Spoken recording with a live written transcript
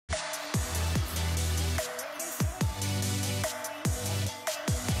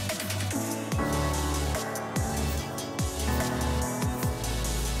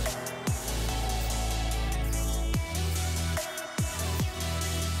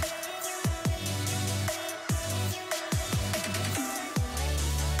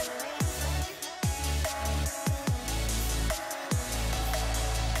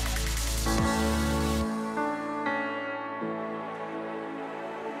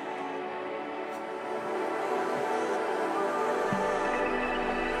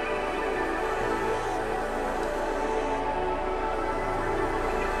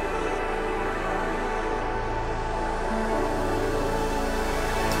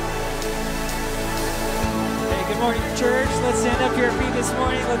morning, church. Let's stand up to our feet this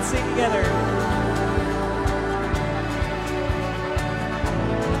morning. Let's sing together.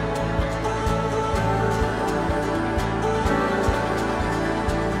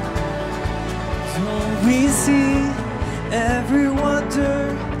 Don't we see every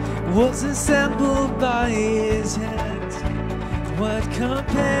wonder was assembled by his hands? What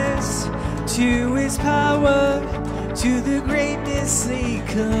compares to his power, to the greatness he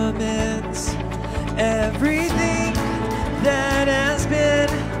commands? Everything that has been,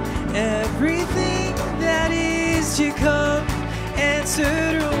 everything that is to come,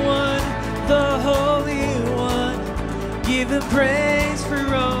 answer to one, the Holy One. Give him praise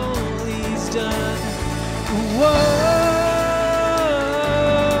for all he's done. Whoa,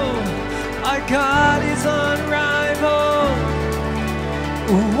 our God is unrivaled.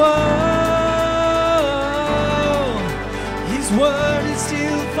 Whoa, his word is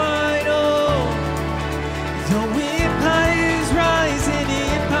still final. Though empires rise and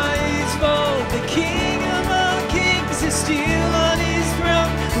empires fall, the King of all kings is still on his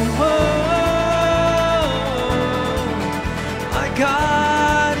throne. Whoa, our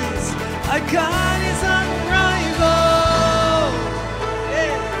God is unrivaled.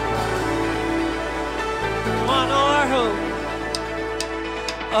 Yeah. On our hope,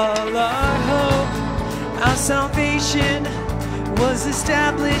 all our hope, our salvation was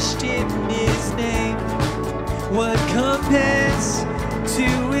established in his name. What compares to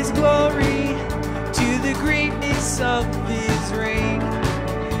his glory, to the greatness of his reign?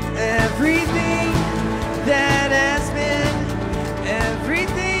 Everything that has been,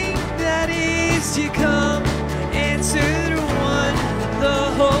 everything that is to come, answer to one,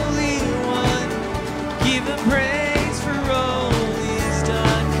 the Holy One. Give him praise for all he's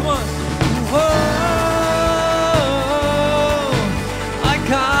done. Come on. Whoa, our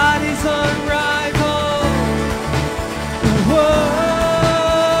God is unrivaled. Whoa,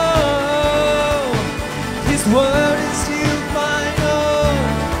 his word is still final.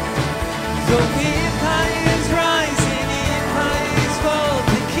 Though empires rise and empires fall,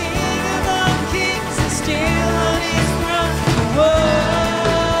 the King of all kings is still on his throne. Whoa,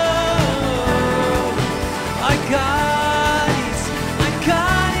 our God is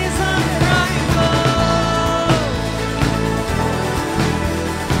unrivaled.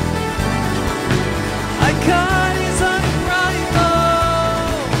 Our God is unrivaled.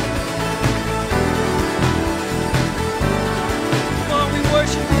 Come on, we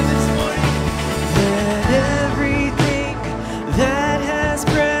worship him this morning. Let everything that has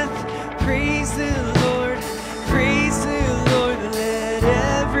breath praise the Lord, praise the Lord. Let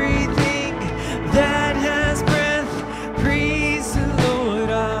everything that has breath praise the Lord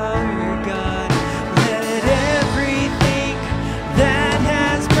our God. Let everything that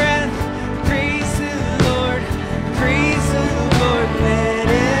has breath praise the Lord, praise the Lord. Let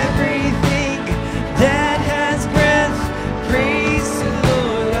everything that has breath praise the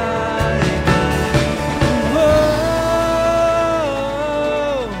Lord our God. Whoa,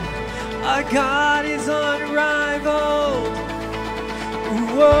 our God is unrivaled.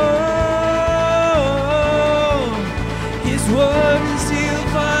 Whoa, his word is still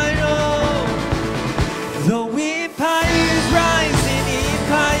final. Though empires rise and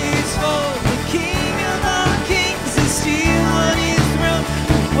empires fall, the King of all kings is still on his throne.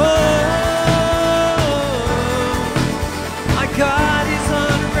 Whoa, our God is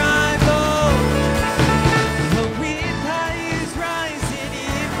unrivaled. Though empires rise and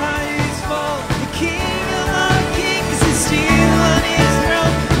empires fall, the King of all kings is still on his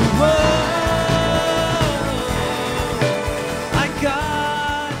throne. Whoa, our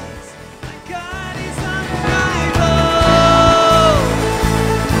God is unrivaled.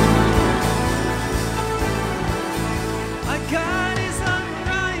 Our God is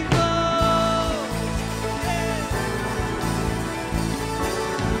unrivaled. Yeah.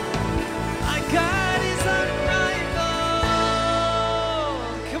 Our God is unrivaled.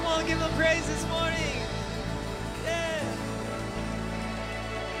 Come on, give him praise this morning. Yeah.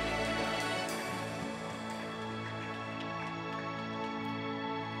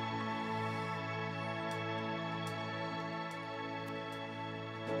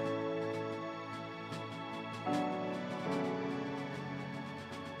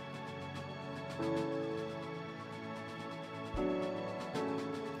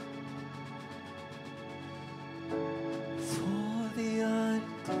 For the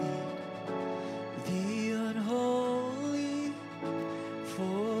unclean, the unholy,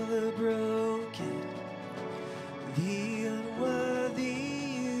 for the broken, the unworthy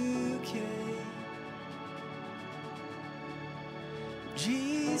you came.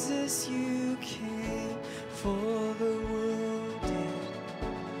 Jesus, you came. for the wounded,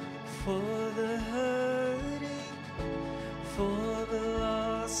 for the hurting, for the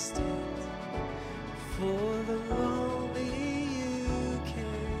lost and for the lonely you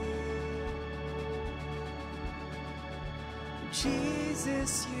came.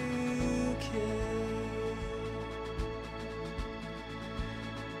 Jesus, you came.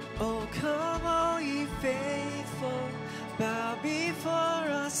 Oh, come all ye faithful, bow before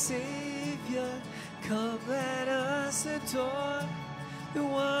our Savior. Come, let us adore the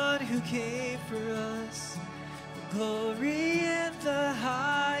one who came for us. Glory in the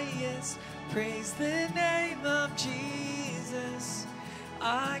highest, praise the name of Jesus.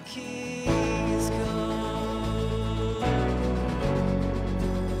 Our King is come.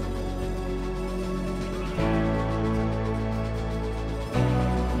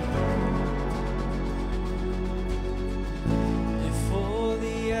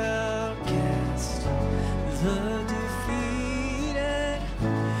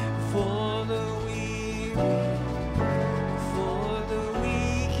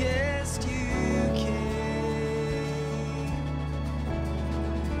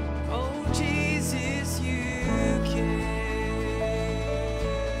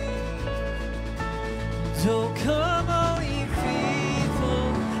 So come all ye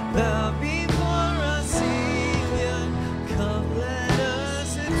faithful, bow before our Savior. Come let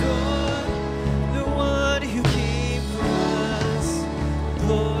us adore the one who came for us.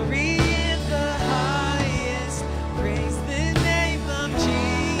 Glory in the highest, praise the name of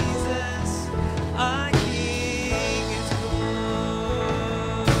Jesus. Our King is come.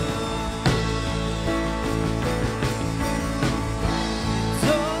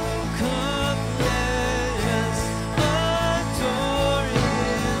 So come let us adore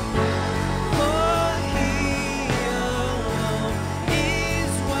Him, for He alone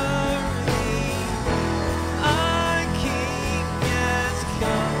is worthy. Our King has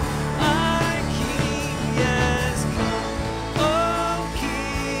come, our King has come. Oh,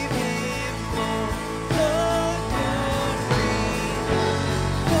 give Him all the glory,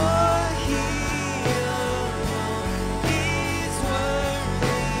 for He alone is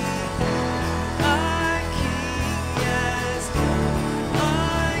worthy. Our King has come,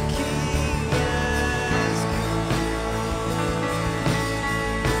 our King has come.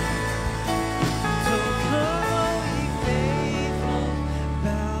 So come all ye faithful,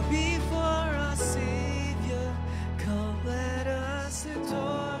 bow before our Savior. Come let us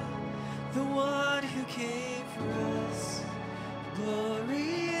adore the one who came for us.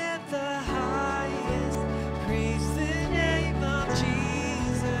 Glory at the highest, praise the name of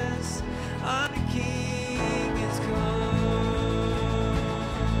Jesus. Our King is come.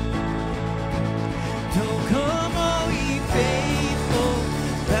 So come all ye faithful,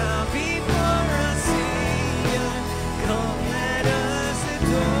 bow before our Savior. Come let us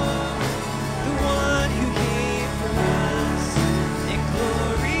adore the one who came for us. In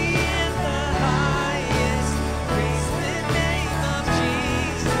glory in the highest, praise the name of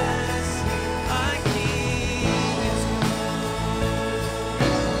Jesus. Our King is beneath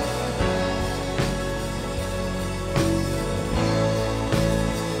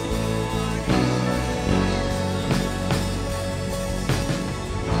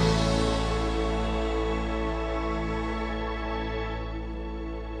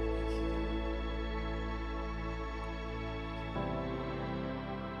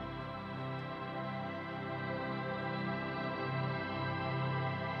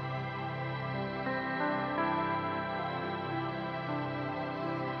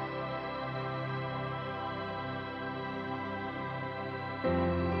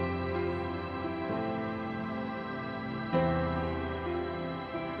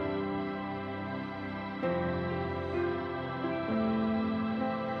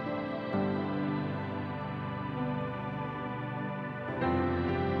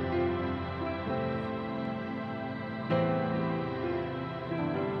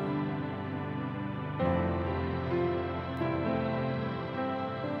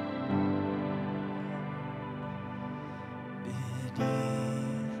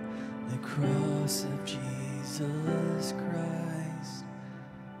the cross of Jesus Christ.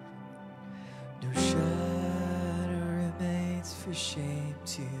 No shadow remains for shame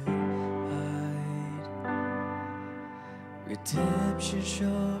to hide. Redemption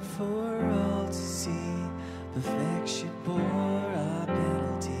shown for all to see. Perfection bore our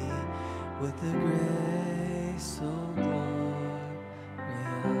penalty with the grace so glorious.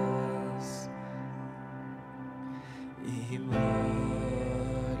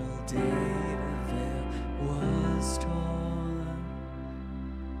 Immortal David veil was torn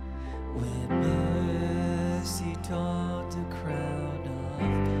when donned a crown of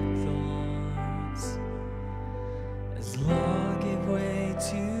thorns, as law gave way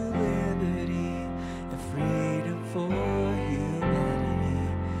to liberty and freedom for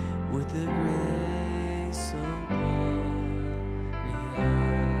humanity, with the grace so glorious.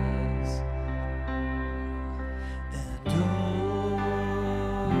 And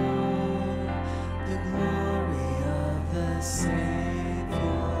the glory of the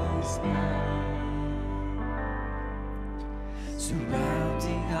Savior's love,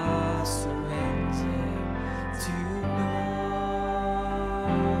 surrounding our surrender to know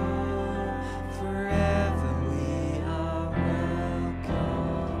forever we are welcomed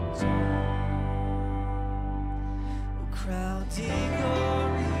home. Crowned in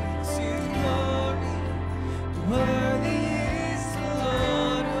glory to glory, worthy is the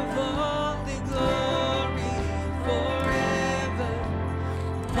Lord of all the glory forever.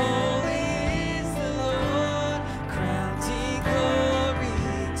 Holy is the Lord, crowned in glory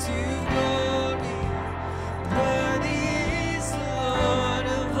to glory. Worthy is the Lord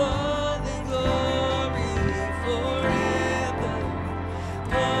of all the glory forever.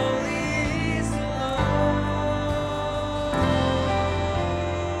 Holy is the Lord.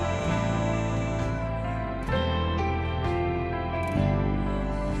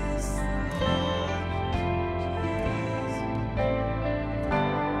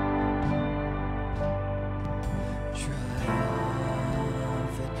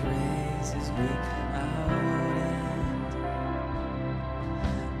 Triumphant praises without end.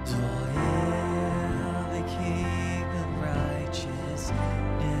 Hail the King of righteousness,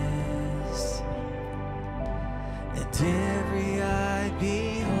 and every eye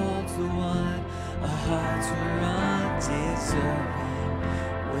beholds the one. Our hearts were undeserving,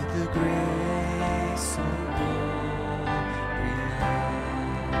 with the grace so glorious.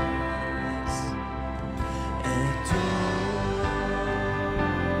 And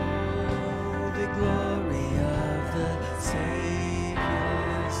the glory of the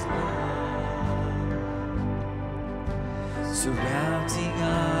Savior's love, surrounding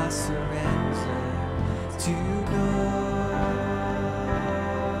our surrender to know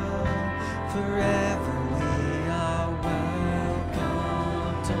forever we are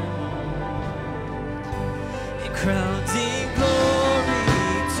welcomed home. And crowned in glory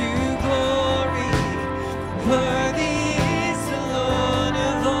to glory, worthy is the Lord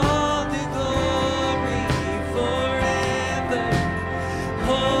of all the glory forever.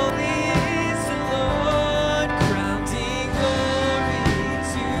 Holy is the Lord, crowned in glory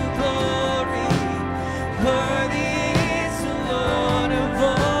to glory. Worthy is the Lord of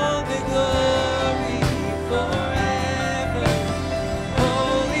all the glory forever.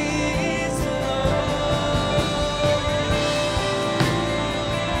 Holy is the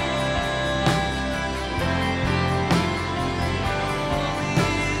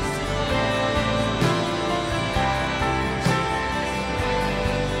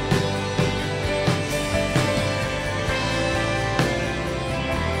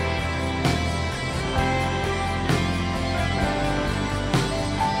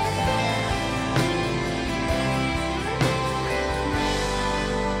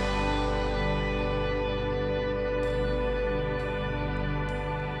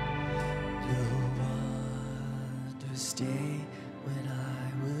wondrous day when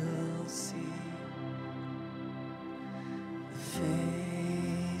I will see the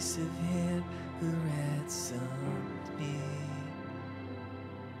face of Him who ransomed me.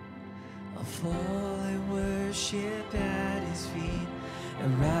 I'll fall and worship at His feet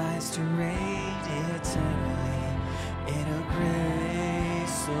and rise to reign eternally in a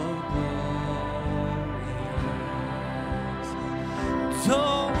grace so glorious. So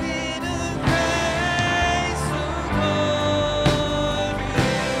in a grace so glorious,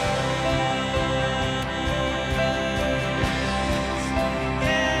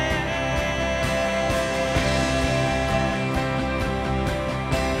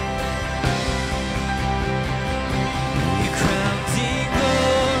 You're crowned in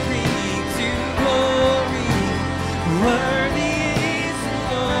glory to glory. Worthy is the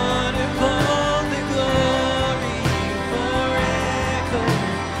Lord of all the glory.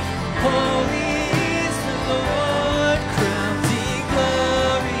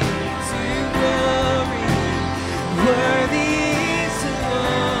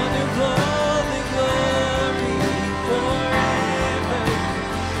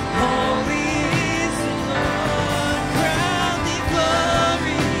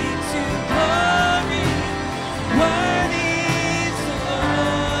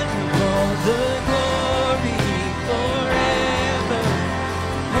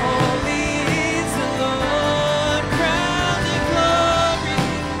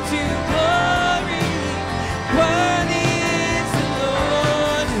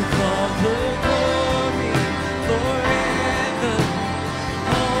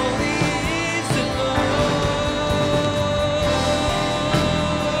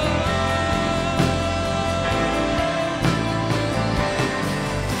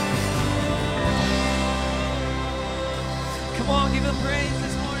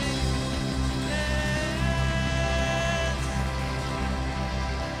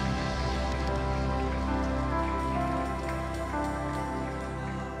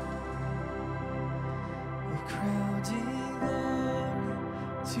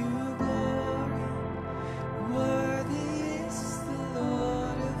 to glory. Worthy is the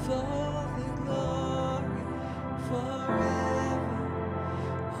Lord of all the glory forever.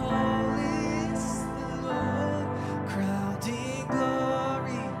 Holy is the Lord, crowned in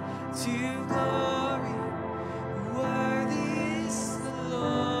glory to glory. Worthy is the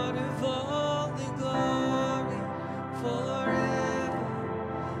Lord of all the glory forever.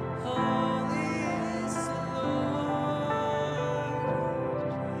 Holy is the Lord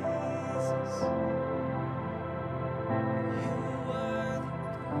Jesus. You are worthy, you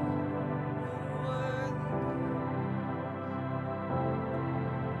are worthy.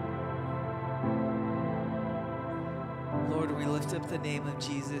 Lord, we lift up the name of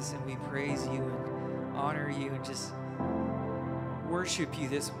Jesus and we praise you and honor you and just worship you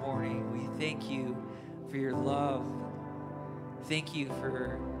this morning. We thank you for your love. Thank you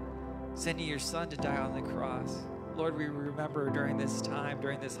for sending your son to die on the cross. Lord, we remember during this time,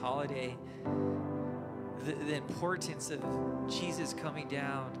 during this holiday, the importance of Jesus coming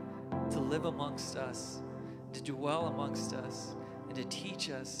down to live amongst us, to dwell amongst us, and to teach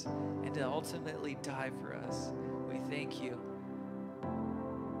us, and to ultimately die for us. We thank you.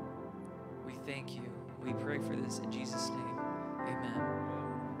 We thank you. We pray for this in Jesus' name. Amen.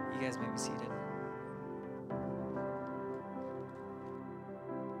 You guys may be seated.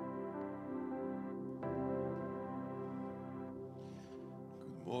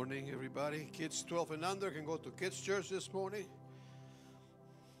 Good morning, everybody. Kids 12 and under can go to kids' church this morning.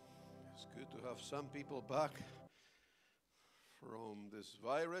 It's good to have some people back from this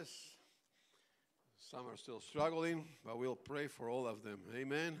virus. Some are still struggling, but we'll pray for all of them.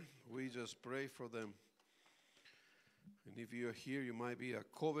 Amen. We just pray for them. And if you're here, you might be a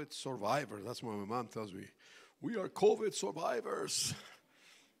COVID survivor. That's what my mom tells me. We are COVID survivors.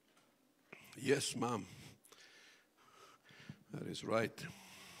 Yes, Mom. That is right.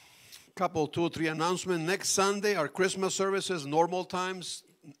 Couple, 2 or 3 announcements. Next Sunday, our Christmas services, normal times,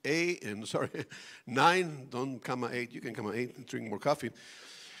 9. Don't come at 8. You can come at 8 and drink more coffee.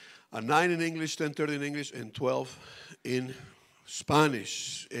 9 in English, 10:30 in English, and 12 in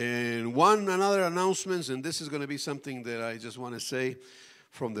Spanish. And another announcement, and this is going to be something that I just want to say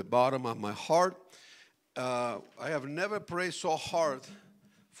from the bottom of my heart. I have never prayed so hard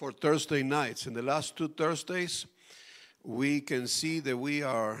for Thursday nights. In the last 2 Thursdays, we can see that we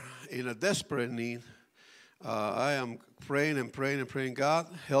are in a desperate need. I am praying and praying and praying, God,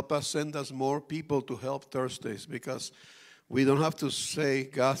 help us, send us more people to help Thursdays, because we don't have to say,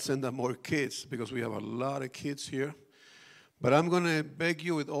 God, send us more kids, because we have a lot of kids here. But I'm going to beg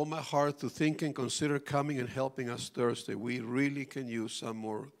you with all my heart to think and consider coming and helping us Thursday. We really can use some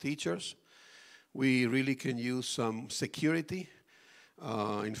more teachers. We really can use some security.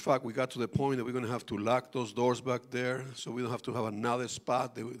 In fact, we got to the point that we're going to have to lock those doors back there so we don't have to have another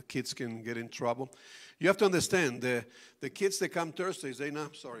spot that the kids can get in trouble. You have to understand, the kids that come Thursdays, this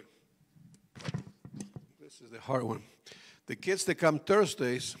is the hard one. The kids that come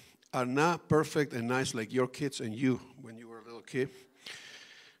Thursdays are not perfect and nice like your kids and you when you were a little kid.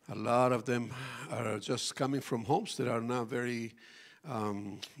 A lot of them are just coming from homes that are not very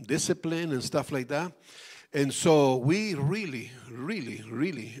disciplined and stuff like that. And so we really,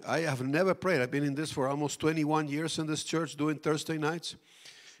 I have never prayed. I've been in this for almost 21 years in this church doing Thursday nights.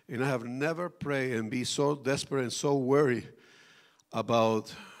 And I have never prayed and be so desperate and so worried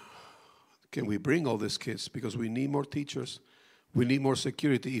about, can we bring all these kids? Because we need more teachers. We need more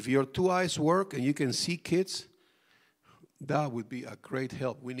security. If your 2 eyes work and you can see kids, that would be a great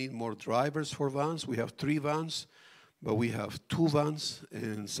help. We need more drivers for vans. We have 3 vans. But we have 2 vans,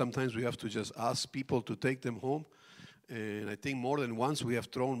 and sometimes we have to just ask people to take them home. And I think more than once we have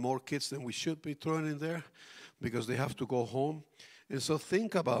thrown more kids than we should be throwing in there because they have to go home. And so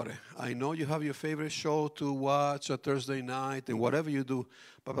think about it. I know you have your favorite show to watch a Thursday night and whatever you do,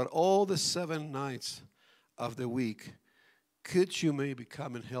 but all the 7 nights of the week, could you maybe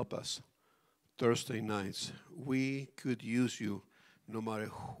come and help us Thursday nights? We could use you no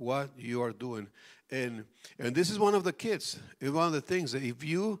matter what you are doing. And this is one of the kids. It's one of the things that if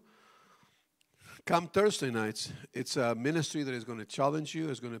you come Thursday nights, it's a ministry that is going to challenge you,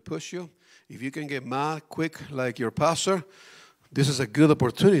 is going to push you. If you can get mad quick like your pastor, this is a good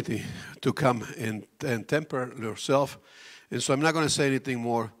opportunity to come and temper yourself. And so I'm not going to say anything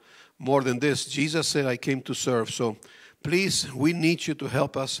more than this. Jesus said, I came to serve. So please, we need you to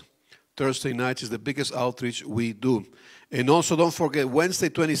help us. Thursday nights is the biggest outreach we do. And also don't forget, Wednesday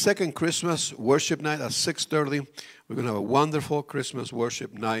 22nd, Christmas worship night at 6:30. We're going to have a wonderful Christmas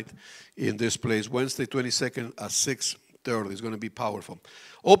worship night in this place. Wednesday 22nd at 6:30. It's going to be powerful.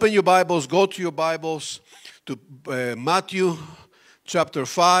 Open your Bibles. Go to your Bibles to Matthew chapter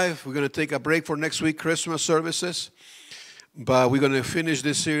 5. We're going to take a break for next week, Christmas services. But we're going to finish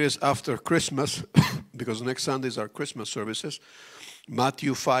this series after Christmas because next Sundays are Christmas services.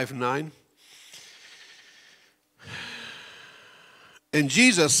 Matthew 5:9. And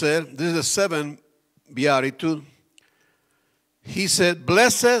Jesus said, this is the seventh beatitude. He said,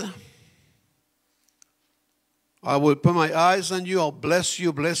 blessed, I will put my eyes on you. I'll bless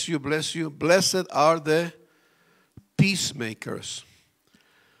you, bless you, bless you. Blessed are the peacemakers,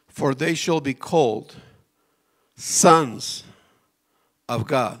 for they shall be called sons of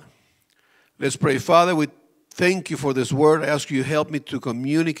God. Let's pray. Father, we thank you for this word. I ask you to help me to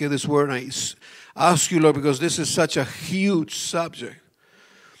communicate this word. I ask you, Lord, because this is such a huge subject.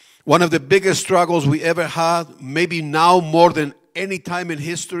 One of the biggest struggles we ever had, maybe now more than any time in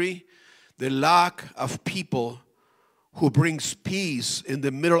history, the lack of people who brings peace in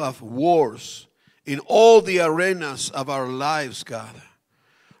the middle of wars in all the arenas of our lives, God.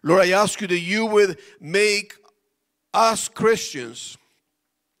 Lord, I ask you that you would make us Christians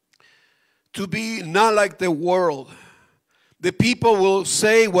to be not like the world. The people will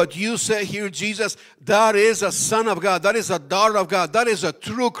say what you say here, Jesus, that is a son of God. That is a daughter of God. That is a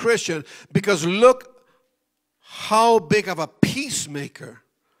true Christian. Because look how big of a peacemaker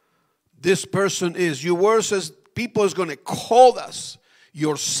this person is. Your word says people is going to call us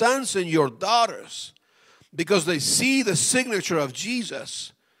your sons and your daughters because they see the signature of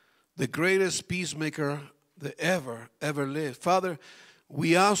Jesus, the greatest peacemaker that ever lived. Father,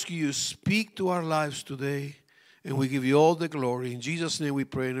 we ask you to speak to our lives today. And we give you all the glory. In Jesus' name we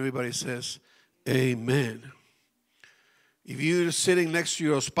pray. And everybody says, amen. If you're sitting next to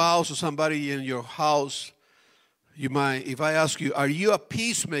your spouse or somebody in your house, you might, if I ask you, are you a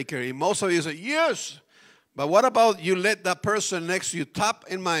peacemaker? And most of you say, yes. But what about you let that person next to you tap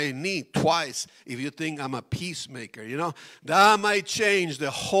in my knee twice if you think I'm a peacemaker? You know, that might change the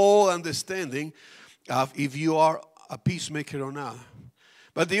whole understanding of if you are a peacemaker or not.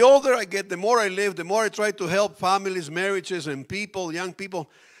 But the older I get, the more I live, the more I try to help families, marriages, and people, young people,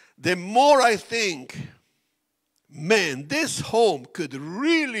 the more I think, man, this home could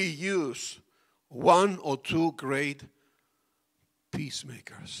really use one or two great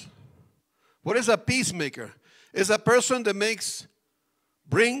peacemakers. What is a peacemaker? It's a person that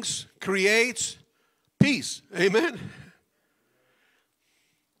brings, creates peace. Amen?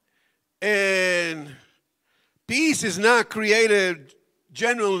 And peace is not created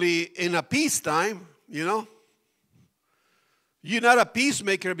generally in a peacetime, you know. You're not a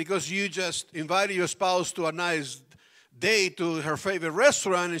peacemaker because you just invited your spouse to a nice day to her favorite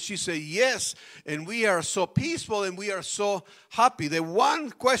restaurant and she said yes, and we are so peaceful and we are so happy. The one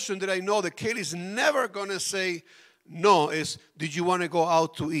question that I know that Kaylee's never going to say no is, did you want to go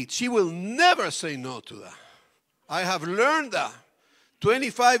out to eat? She will never say no to that. I have learned that.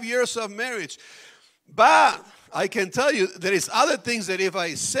 25 years of marriage. But I can tell you there is other things that if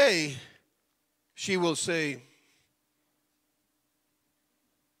I say, she will say,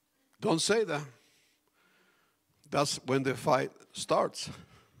 don't say that. That's when the fight starts.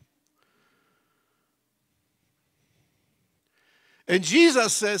 And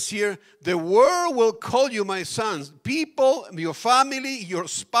Jesus says here, the world will call you my sons. People, your family, your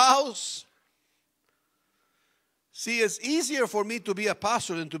spouse. See, it's easier for me to be a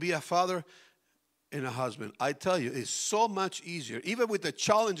pastor than to be a father and a husband. I tell you, it's so much easier, even with the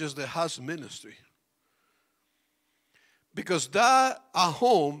challenges that has ministry. Because that at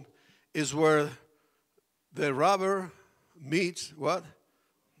home is where the rubber meets what?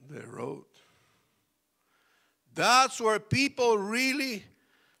 The road. That's where people really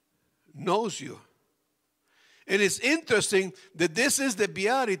knows you. And it's interesting that this is the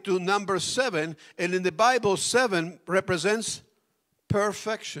beatitude number 7, and in the Bible 7 represents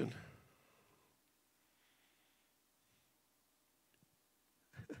perfection.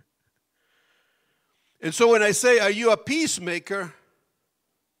 And so when I say, are you a peacemaker?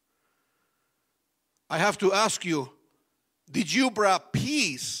 I have to ask you, did you bring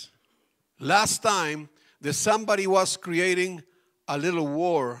peace last time that somebody was creating a little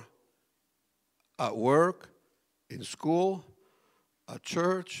war at work, in school, at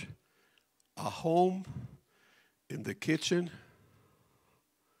church, at home, in the kitchen?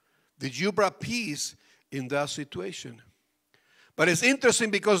 Did you bring peace in that situation? But it's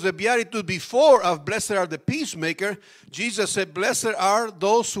interesting because the beatitude before of blessed are the peacemaker, Jesus said, blessed are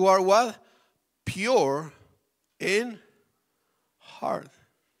those who are what? Pure in heart.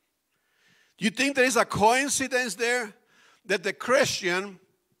 Do you think there is a coincidence there that the Christian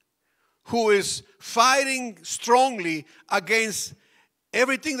who is fighting strongly against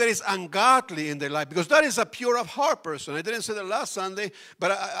everything that is ungodly in their life, because that is a pure of heart person. I didn't say that last Sunday,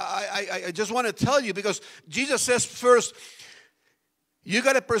 but I just want to tell you, because Jesus says first, you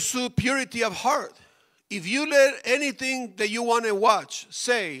got to pursue purity of heart. If you let anything that you want to watch,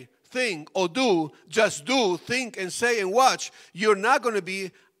 say, think, or do, just do, think, and say, and watch, you're not going to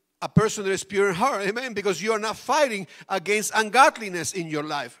be a person that is pure in heart. Amen. Because you are not fighting against ungodliness in your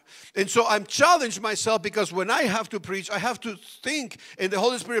life. And so I'm challenged myself, because when I have to preach, I have to think, and the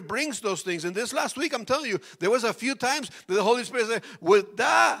Holy Spirit brings those things. And this last week, I'm telling you, there was a few times that the Holy Spirit said, with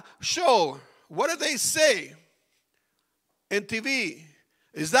that show, what did they say in TV?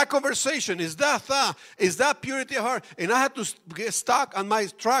 Is that conversation? Is that thought? Is that purity of heart? And I had to get stuck on my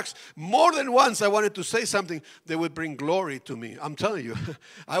tracks. More than once I wanted to say something that would bring glory to me. I'm telling you.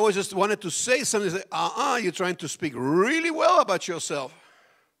 I was just wanted to say something. Say, you're trying to speak really well about yourself.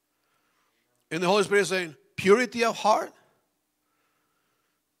 And the Holy Spirit is saying, purity of heart?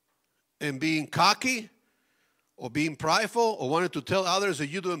 And being cocky? Or being prideful? Or wanting to tell others that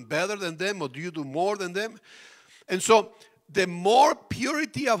you're doing better than them? Or do you do more than them? And so, the more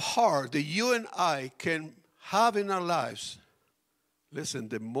purity of heart that you and I can have in our lives, listen,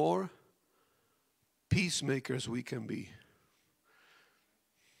 the more peacemakers we can be.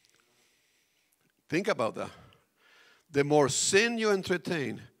 Think about that. The more sin you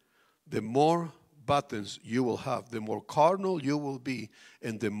entertain, the more buttons you will have, the more carnal you will be,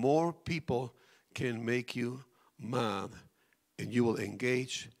 and the more people can make you mad, and you will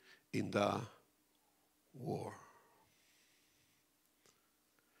engage in the war.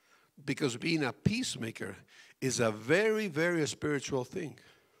 Because being a peacemaker is a very, very spiritual thing.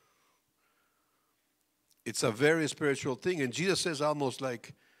 It's a very spiritual thing. And Jesus says almost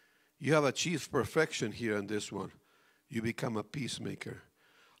like, you have achieved perfection here in this one. You become a peacemaker.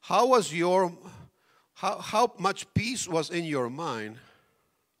 How much peace was in your mind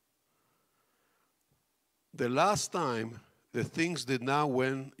the last time the things did not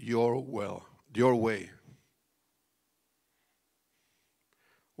went your way?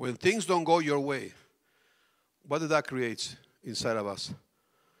 When things don't go your way, what did that create inside of us?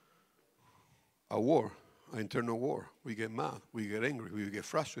 A war, an internal war. We get mad, we get angry, we get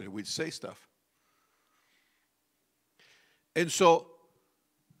frustrated, we say stuff. And so,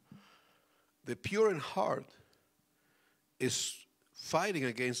 the pure in heart is fighting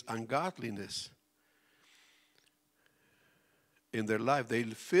against ungodliness in their life. They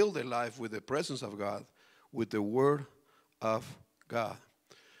fill their life with the presence of God, with the Word of God.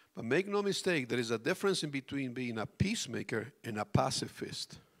 But make no mistake, there is a difference in between being a peacemaker and a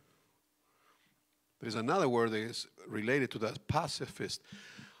pacifist. There's another word that is related to that, pacifist.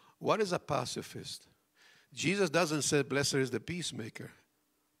 What is a pacifist? Jesus doesn't say, blessed is the peacemaker,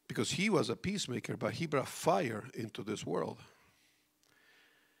 because he was a peacemaker, but he brought fire into this world.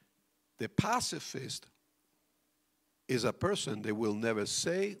 The pacifist is a person that will never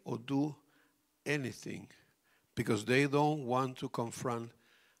say or do anything because they don't want to confront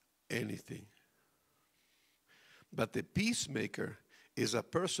anything. But the peacemaker is a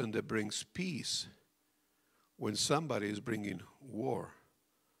person that brings peace when somebody is bringing war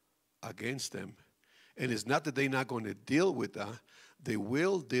against them. And it's not that they're not going to deal with that. They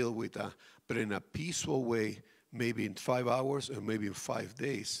will deal with that, but in a peaceful way, maybe in 5 hours or maybe in 5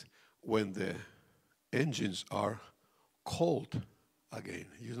 days when the engines are cold again.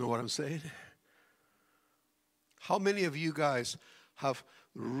 You know what I'm saying? How many of you guys have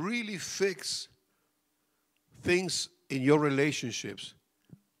really fixed things in your relationships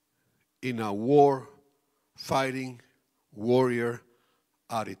in a war, fighting, warrior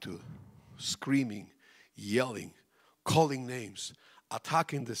attitude? Screaming, yelling, calling names,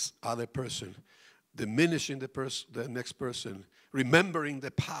 attacking this other person, diminishing the next person, remembering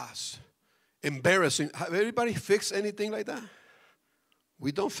the past, embarrassing. Have anybody fixed anything like that?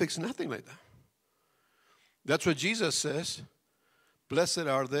 We don't fix nothing like that. That's what Jesus says. Blessed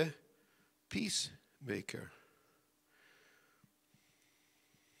are the peacemaker.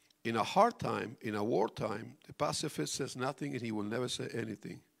 In a hard time, in a wartime, the pacifist says nothing and he will never say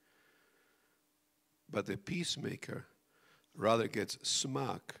anything. But the peacemaker rather gets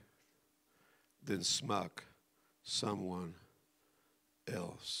smacked than smack someone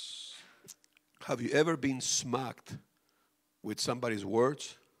else. Have you ever been smacked with somebody's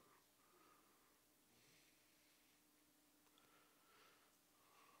words?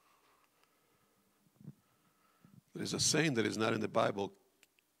 There's a saying that is not in the Bible.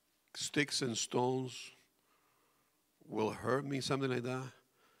 Sticks and stones will hurt me, something like that.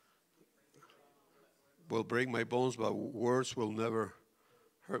 Will break my bones, but words will never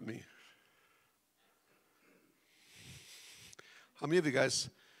hurt me. How many of you guys,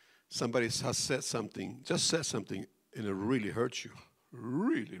 somebody has said something, just said something, and it really hurts you?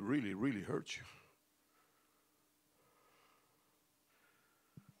 Really, really, really hurts you.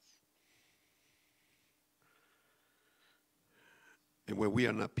 And when we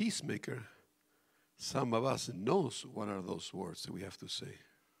are not peacemaker, some of us knows what are those words that we have to say.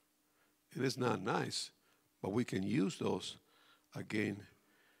 It is not nice, but we can use those again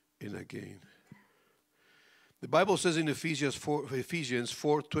and again. The Bible says in Ephesians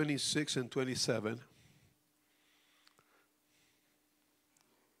 4:26 and 27,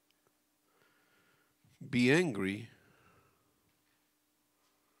 be angry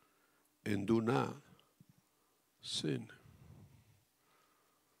and do not sin.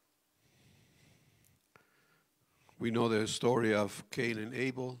 We know the story of Cain and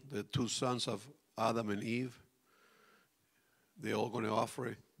Abel, the two sons of Adam and Eve. They're all going to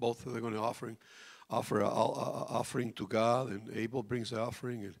offer, both of them are going to offer an offering to God, and Abel brings the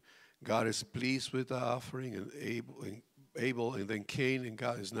offering, and God is pleased with the offering, and Abel, and then Cain, and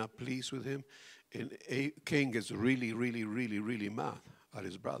God is not pleased with him, and Cain gets really, really, really, really mad at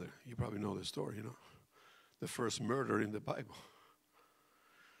his brother. You probably know the story, you know, the first murder in the Bible.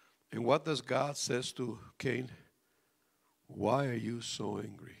 And what does God says to Cain? Why are you so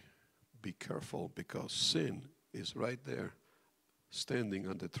angry? Be careful, because sin is right there, standing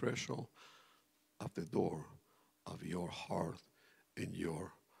on the threshold of the door of your heart and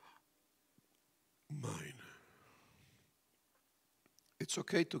your mind. It's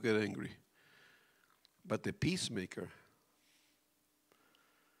okay to get angry, but the peacemaker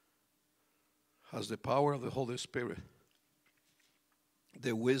has the power of the Holy Spirit,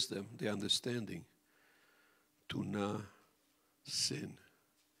 the wisdom, the understanding to not sin.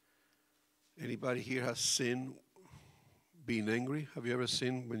 Anybody here has sinned being angry? Have you ever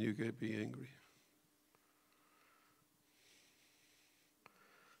sinned when you get be angry?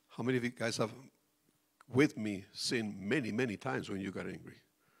 How many of you guys have, with me, sinned many, many times when you got angry?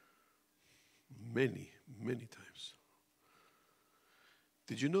 Many, many times.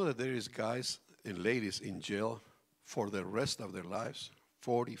 Did you know that there is guys and ladies in jail for the rest of their lives,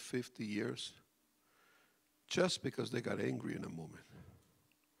 40, 50 years, just because they got angry in a moment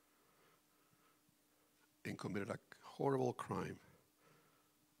and committed a horrible crime?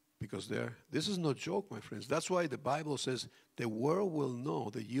 Because this is no joke, my friends. That's why the Bible says the world will know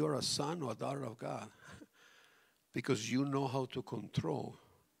that you are a son or a daughter of God because you know how to control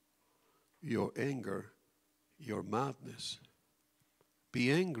your anger, your madness.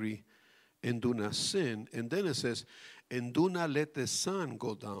 Be angry and do not sin. And then it says, and do not let the sun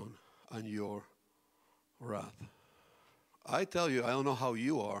go down on your wrath. I tell you, I don't know how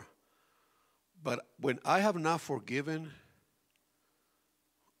you are, but when I have not forgiven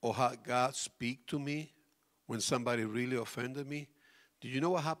or had God speak to me when somebody really offended me, do you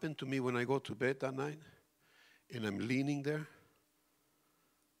know what happened to me when I go to bed that night and I'm leaning there?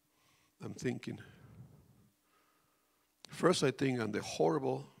 I'm thinking, first I think on the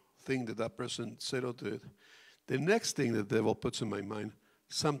horrible thing that that person said or did. The next thing the devil puts in my mind,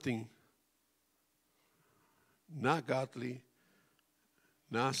 something not godly,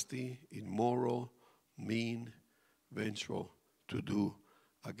 nasty, immoral, mean, vengeful to do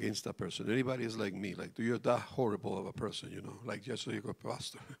against that person. Anybody is like me, like you're that horrible of a person, you know, like just so you go,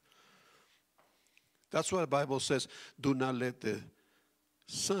 pastor. That's what the Bible says, do not let the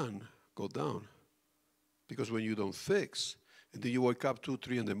sun go down. Because when you don't fix, and then you wake up 2,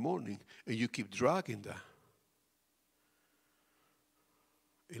 3 in the morning, and you keep dragging that.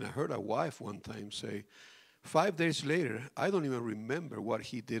 And I heard a wife one time say, 5 days later, I don't even remember what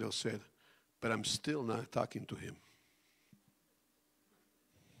he did or said, but I'm still not talking to him.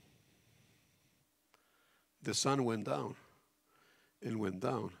 The sun went down and went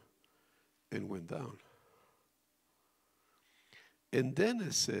down and went down. And then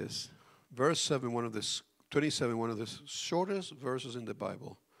it says, verse 7, 27, one of the shortest verses in the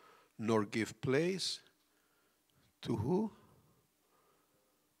Bible, nor give place to who?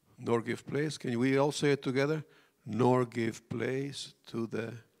 Nor give place. Can we all say it together? Nor give place to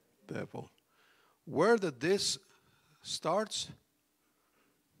the devil. Where did this starts?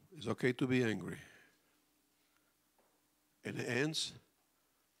 It's okay to be angry. And it ends,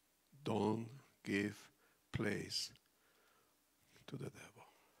 don't give place to the devil.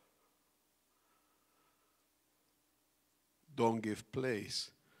 Don't give place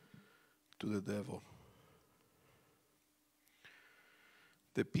to the devil.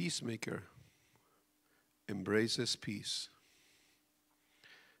 The peacemaker embraces peace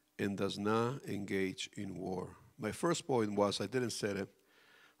and does not engage in war. My first point was, I didn't say it,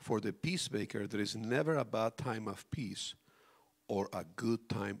 for the peacemaker there is never a bad time of peace, or a good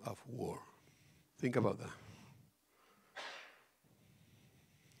time of war. Think about that.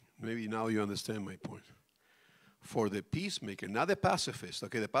 Maybe now you understand my point. For the peacemaker, not the pacifist.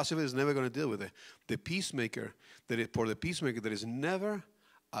 Okay, the pacifist is never going to deal with it. The peacemaker, for the peacemaker, there is never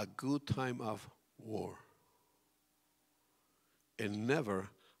a good time of war, and never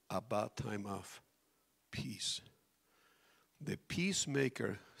a bad time of peace. The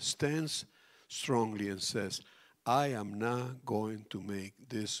peacemaker stands strongly and says, I am not going to make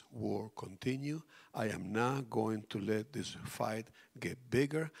this war continue. I am not going to let this fight get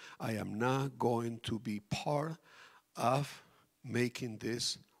bigger. I am not going to be part of making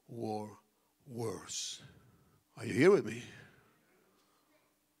this war worse. Are you here with me?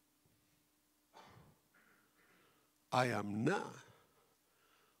 I am not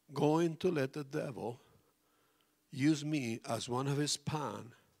going to let the devil use me as one of his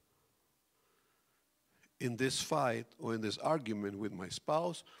pawns in this fight or in this argument with my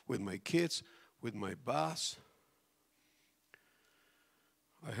spouse, with my kids, with my boss.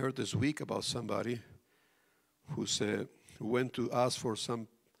 I heard this week about somebody who went to ask for some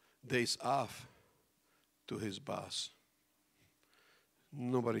days off to his boss.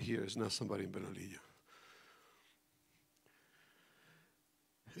 Nobody here is not somebody in Bernalillo.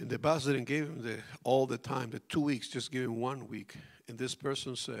 And the boss didn't give him all the time, the 2 weeks, just give him 1 week. And this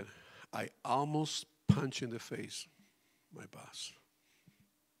person said, I almost punched in the face my boss.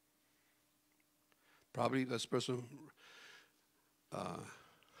 Probably this person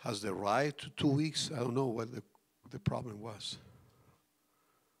has the right to 2 weeks. I don't know what the problem was.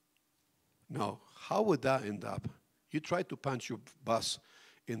 Now, how would that end up? You try to punch your boss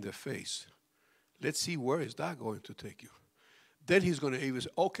in the face. Let's see where is that going to take you. Then he's going to even say,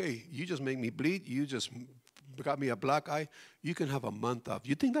 okay, you just make me bleed. You just got me a black eye. You can have a month off.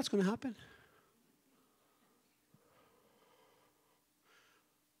 You think that's going to happen?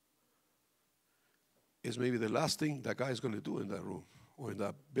 It's maybe the last thing that guy is going to do in that room or in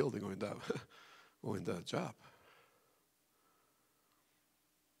that building or in that, or in that job.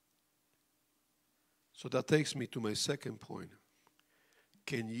 So that takes me to my second point.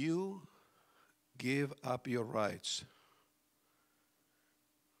 Can you give up your rights?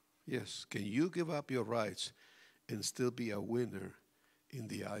 Yes, can you give up your rights and still be a winner in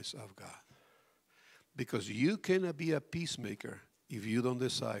the eyes of God? Because you cannot be a peacemaker if you don't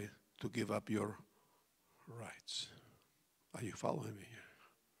decide to give up your rights. Are you following me here?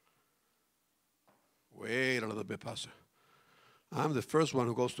 Wait a little bit, Pastor. I'm the first one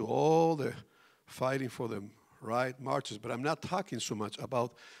who goes to all the fighting for the right marches, but I'm not talking so much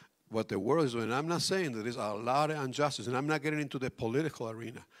about what the world is doing. I'm not saying that there's a lot of injustice, and I'm not getting into the political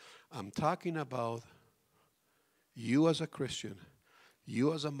arena. I'm talking about you as a Christian,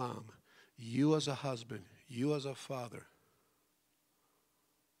 you as a mom, you as a husband, you as a father.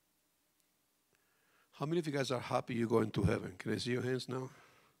 How many of you guys are happy you're going to heaven? Can I see your hands now?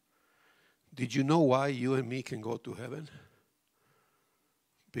 Did you know why you and me can go to heaven?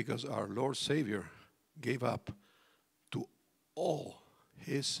 Because our Lord Savior gave up to all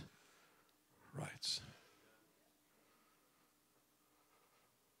his rights.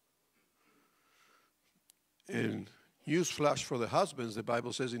 And newsflash for the husbands, the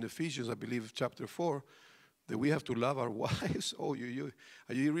Bible says in Ephesians, I believe chapter 4, that we have to love our wives. Oh, are you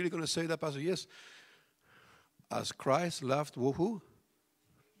really going to say that, Pastor? Yes. As Christ loved who?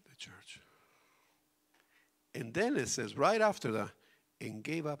 The church. And then it says right after that, and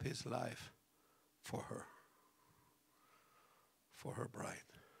gave up his life for her bride.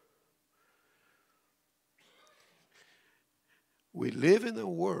 We live in a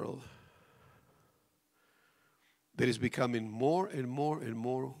world that is becoming more and more and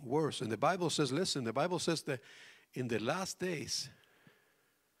more worse. And the Bible says, listen, the Bible says that in the last days,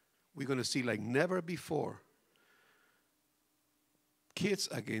 we're going to see like never before, kids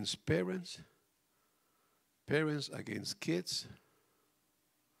against parents, parents against kids,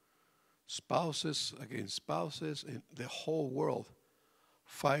 spouses against spouses, and the whole world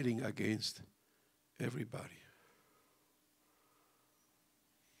fighting against everybody.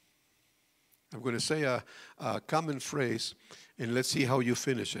 I'm going to say a common phrase, and let's see how you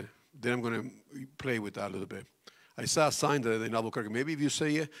finish it. Then I'm going to play with that a little bit. I saw a sign that in Albuquerque. Maybe if you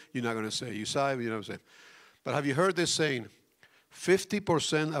say it, you're not going to say it. You saw it, you're not going to say it. But have you heard this saying?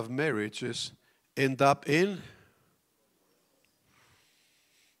 50% of marriages end up in.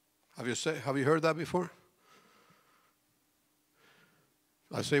 Have you heard that before?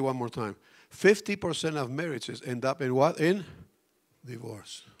 I'll say one more time. 50% of marriages end up in what? In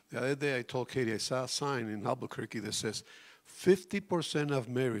divorce. The other day I told Katie, I saw a sign in Albuquerque that says 50% of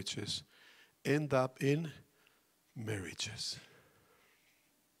marriages end up in marriages.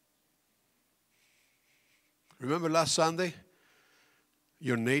 Remember last Sunday?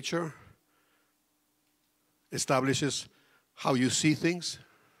 Your nature establishes how you see things.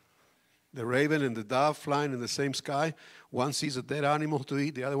 The raven and the dove flying in the same sky. One sees a dead animal to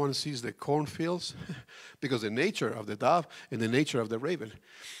eat. The other one sees the cornfields. Because the nature of the dove and the nature of the raven.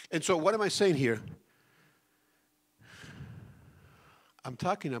 And so what am I saying here? I'm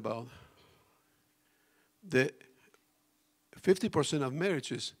talking about the 50% of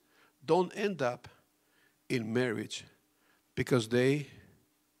marriages don't end up in marriage because they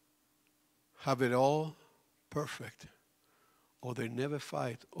have it all perfect, or they never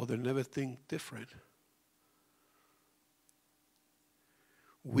fight, or they never think different.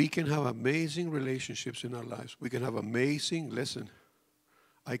 We can have amazing relationships in our lives. We can have listen,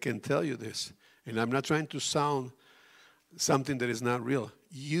 I can tell you this, and I'm not trying to sound something that is not real.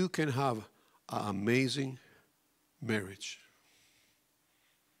 You can have an amazing marriage.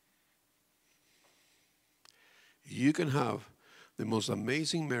 You can have the most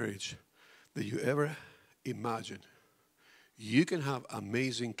amazing marriage that you ever imagined. You can have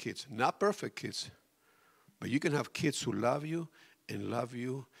amazing kids, not perfect kids, but you can have kids who love you, and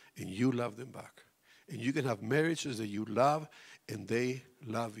you love them back. And you can have marriages that you love, and they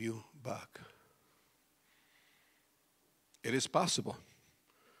love you back. It is possible.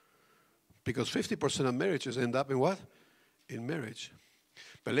 Because 50% of marriages end up in what? In marriage.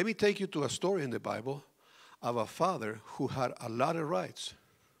 But let me take you to a story in the Bible of a father who had a lot of rights.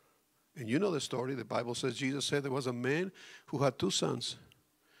 And you know the story. The Bible says, Jesus said there was a man who had 2 sons.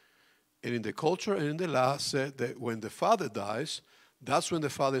 And in the culture and in the law said that when the father dies, that's when the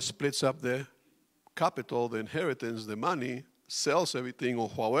father splits up the capital, the inheritance, the money, sells everything, or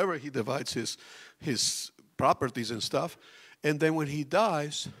however he divides his properties and stuff. And then when he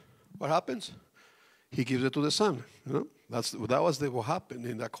dies, what happens? He gives it to the son. You know? That was what happened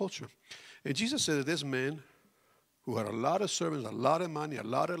in that culture. And Jesus said that this man, who had a lot of servants, a lot of money, a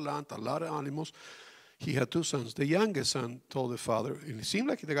lot of land, a lot of animals, he had 2 sons. The youngest son told the father, and it seemed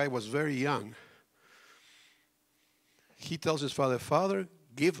like the guy was very young. He tells his father, Father,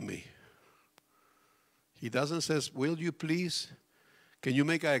 give me. He doesn't say, will you please? Can you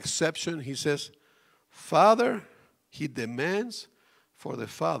make an exception? He says, Father, he demands for the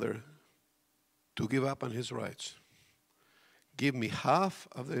father to give up on his rights. Give me half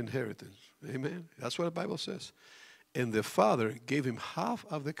of the inheritance. Amen. That's what the Bible says. And the father gave him half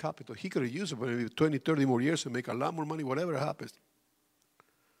of the capital. He could have used it for maybe 20, 30 more years to make a lot more money, whatever happens.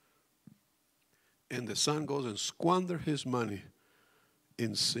 And the son goes and squanders his money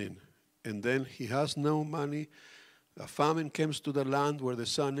in sin. And then he has no money. A famine comes to the land where the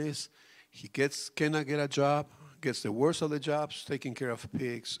son is. He cannot get a job, gets the worst of the jobs, taking care of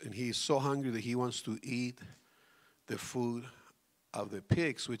pigs. And he is so hungry that he wants to eat the food of the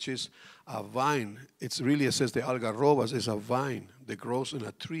pigs, which is a vine. It's really, it says the algarrobas is a vine that grows in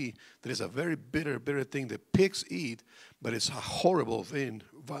a tree that is a very bitter thing that pigs eat, but it's a horrible thing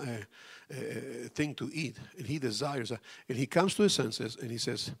to eat. And he desires that. And he comes to his senses and he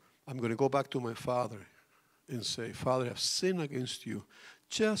says, I'm going to go back to my father and say, Father, I've sinned against you.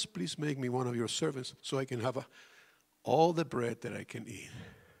 Just please make me one of your servants so I can have all the bread that I can eat.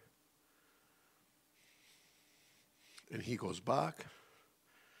 And he goes back,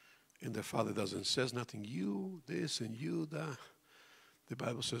 and the father says nothing. You this and you that. The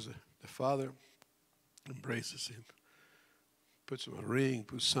Bible says that the father embraces him, puts him a ring,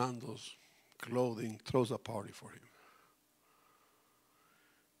 puts sandals, clothing, throws a party for him.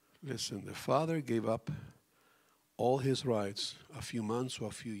 Listen, the father gave up all his rights a few months or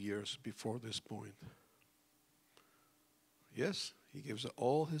a few years before this point. Yes, he gives up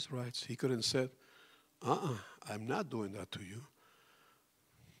all his rights. He could have said, I'm not doing that to you.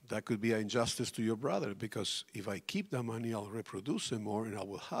 That could be an injustice to your brother, because if I keep that money, I'll reproduce it more and I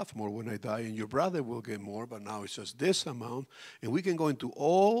will have more when I die, and your brother will get more, but now it's just this amount. And we can go into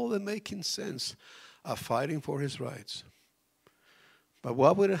all the making sense of fighting for his rights. But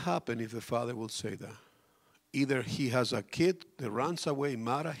what would happen if the father would say that? Either he has a kid that runs away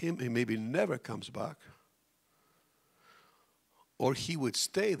mad at him and maybe never comes back, or he would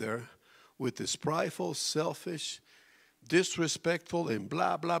stay there with this prideful, selfish, disrespectful, and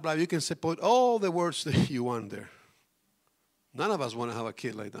blah, blah, blah. You can say, put all the words that you want there. None of us want to have a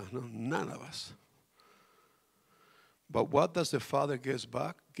kid like that. No, none of us. But what does the father gets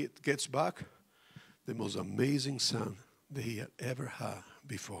back? The most amazing son that he had ever had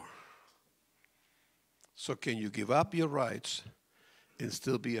before. So can you give up your rights and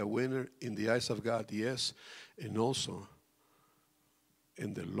still be a winner in the eyes of God? Yes. And also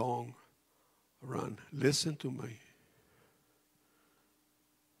in the long run. Listen to me.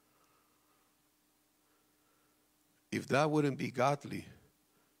 If that wouldn't be godly,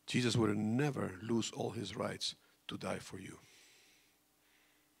 Jesus would never lose all his rights to die for you.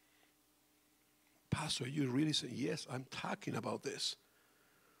 Pastor, you really saying, yes, I'm talking about this.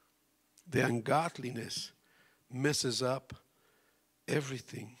 The ungodliness messes up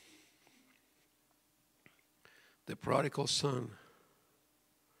everything. The prodigal son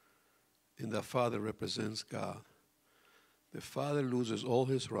in the father represents God. The father loses all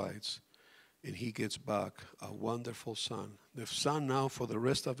his rights and he gets back a wonderful son. The son now for the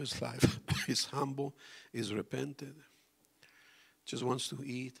rest of his life is humble, is repentant, just wants to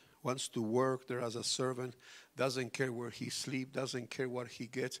eat, wants to work there as a servant, doesn't care where he sleeps, doesn't care what he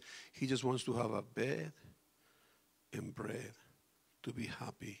gets. He just wants to have a bed and bread to be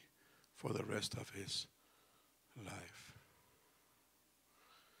happy for the rest of his life.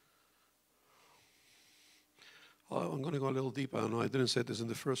 Oh, I'm going to go a little deeper. I know I didn't say this in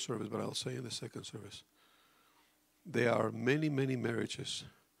the first service, but I'll say in the second service. There are many, many marriages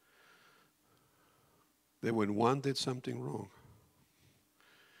that when one did something wrong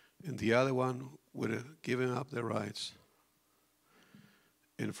and the other one would have given up their rights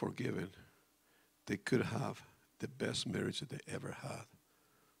and forgiven, they could have the best marriage that they ever had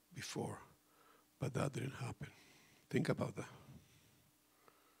before. But that didn't happen. Think about that.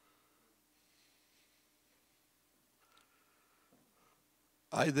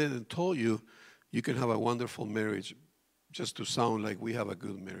 I didn't tell you you can have a wonderful marriage just to sound like we have a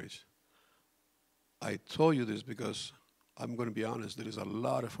good marriage. I told you this because I'm going to be honest, there is a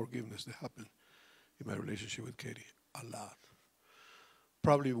lot of forgiveness that happened in my relationship with Katie. A lot.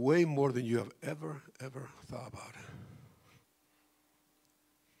 Probably way more than you have ever thought about.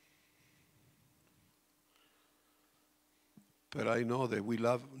 But I know that we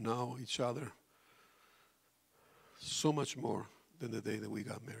love now each other so much more than the day that we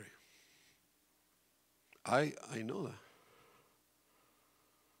got married. I know that.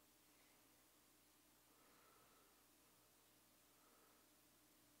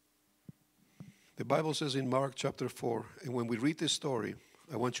 The Bible says in Mark chapter 4, and when we read this story,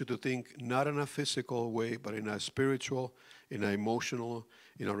 I want you to think not in a physical way, but in a spiritual, in an emotional,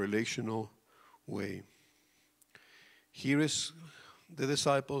 in a relational way. Here is the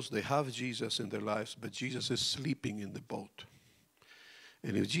disciples, they have Jesus in their lives, but Jesus is sleeping in the boat.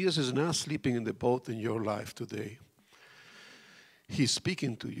 And if Jesus is not sleeping in the boat in your life today, he's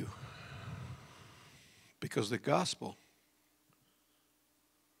speaking to you. Because the gospel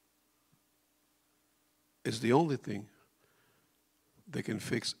is the only thing that can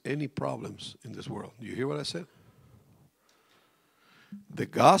fix any problems in this world. Do you hear what I said? The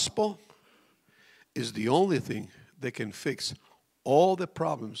gospel is the only thing that can fix all the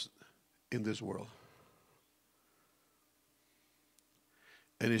problems in this world.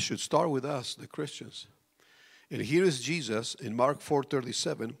 And it should start with us, the Christians. And here is Jesus in Mark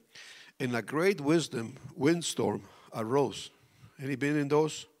 4:37. And a great windstorm arose. Any been in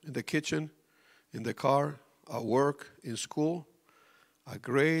those? In the kitchen, in the car, at work, in school? A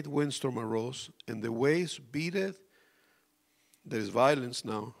great windstorm arose, and the waves beat it. There is violence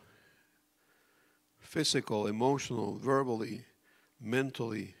now. Physical, emotional, verbally,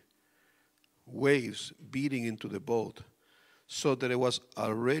 mentally. Waves beating into the boat. So that it was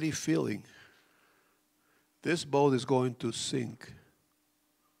already feeling, this boat is going to sink.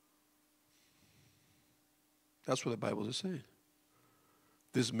 That's what the Bible is saying.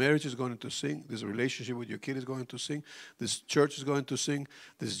 This marriage is going to sink. This relationship with your kid is going to sink. This church is going to sink.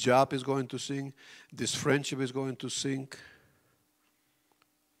 This job is going to sink. This friendship is going to sink.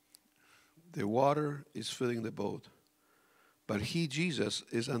 The water is filling the boat. But he, Jesus,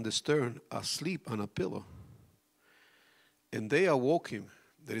 is on the stern, asleep on a pillow. And they awoke him.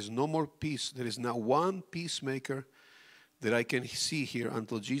 There is no more peace. There is not one peacemaker that I can see here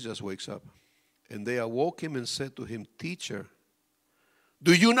until Jesus wakes up. And they awoke him and said to him, Teacher,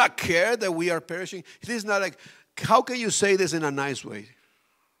 do you not care that we are perishing? It is not like, how can you say this in a nice way?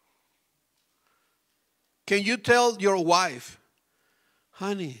 Can you tell your wife,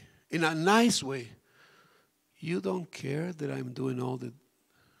 honey, in a nice way, you don't care that I'm doing all the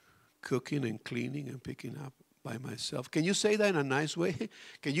cooking and cleaning and picking up by myself? Can you say that in a nice way?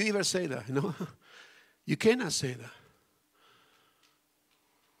 Can you ever say that? No, you cannot say that.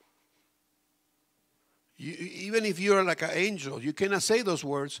 Even if you're like an angel, you cannot say those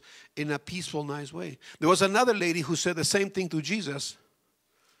words in a peaceful, nice way. There was another lady who said the same thing to Jesus.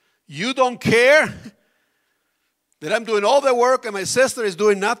 You don't care that I'm doing all the work and my sister is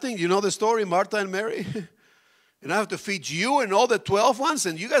doing nothing? You know the story, Martha and Mary? And I have to feed you and all the 12 ones,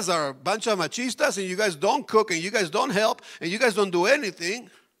 and you guys are a bunch of machistas, and you guys don't cook, and you guys don't help, and you guys don't do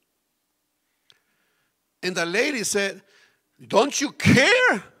anything. And the lady said, don't you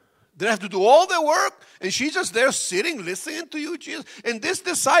care? They have to do all the work, and she's just there sitting, listening to you, Jesus. And these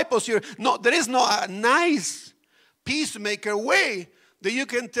disciples here, no, there is no a nice peacemaker way that you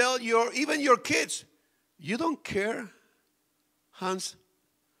can tell even your kids, you don't care, Hans,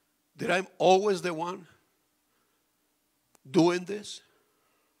 that I'm always the one doing this,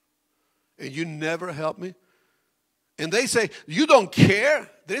 and you never help me. And they say, you don't care?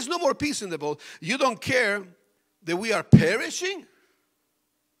 There is no more peace in the boat. You don't care that we are perishing?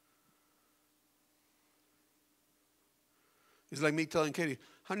 It's like me telling Katie,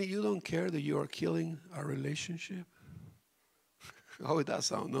 honey, you don't care that you are killing our relationship? How would that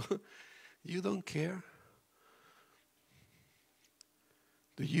sound, no? You don't care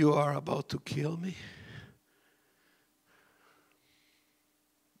that you are about to kill me?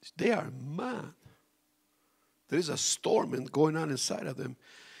 They are mad. There is a storm going on inside of them.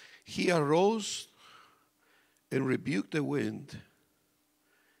 He arose and rebuked the wind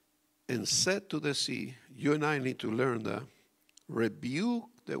and said to the sea, you and I need to learn that. Rebuke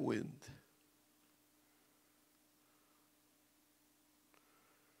the wind.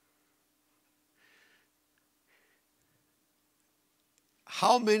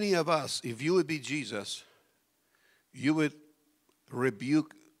 How many of us, if you would be Jesus, you would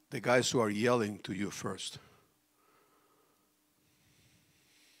rebuke the guys who are yelling to you first?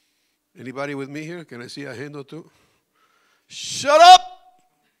 Anybody with me here? Can I see a hand or two? Shut up!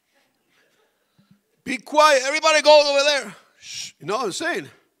 Be quiet. Everybody go over there. Shh. You know what I'm saying?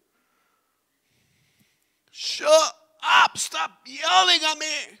 Shut up. Stop yelling at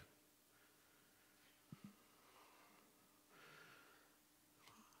me.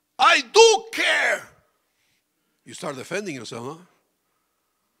 I do care. You start defending yourself, huh?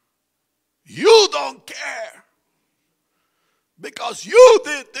 You don't care. Because you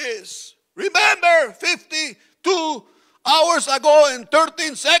did this. Remember 52 hours ago and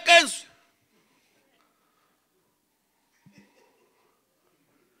 13 seconds?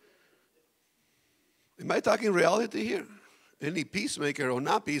 Am I talking reality here? Any peacemaker or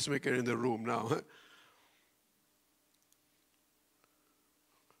not peacemaker in the room now? Huh?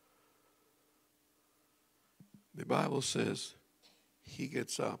 The Bible says he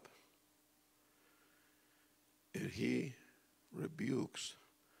gets up and he rebukes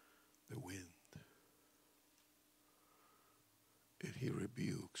the wind. And he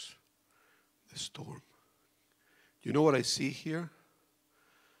rebukes the storm. You know what I see here?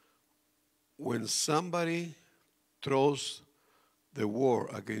 When somebody throws the war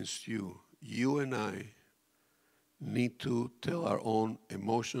against you, you and I need to tell our own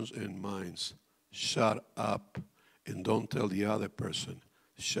emotions and minds, shut up, and don't tell the other person,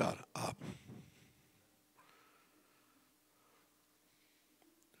 shut up.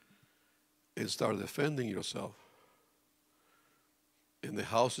 And start defending yourself. And the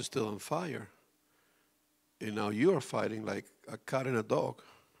house is still on fire. And now you are fighting like a cat and a dog.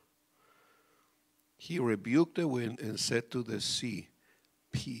 He rebuked the wind and said to the sea,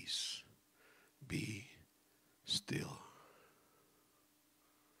 peace, be still.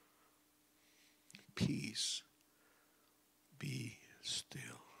 Peace, be still.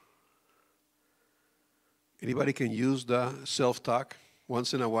 Anybody can use the self-talk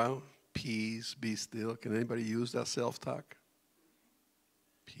once in a while? Peace, be still. Can anybody use that self-talk?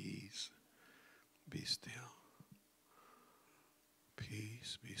 Peace, be still.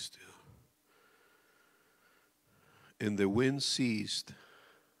 Peace, be still. And the wind ceased.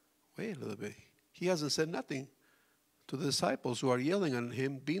 Wait a little bit. He hasn't said nothing to the disciples who are yelling at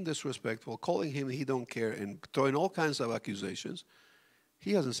him, being disrespectful, calling him he don't care, and throwing all kinds of accusations.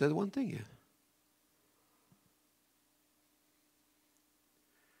 He hasn't said one thing yet.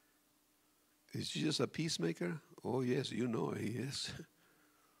 Is Jesus a peacemaker? Oh, yes, you know he is.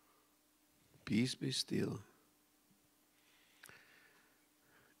 Peace be still.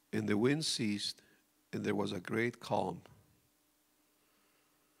 And the wind ceased, and there was a great calm.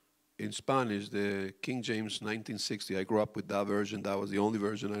 In Spanish, the King James 1960, I grew up with that version. That was the only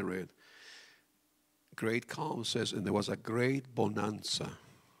version I read. Great calm says, and there was a great bonanza.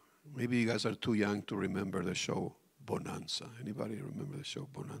 Maybe you guys are too young to remember the show Bonanza. Anybody remember the show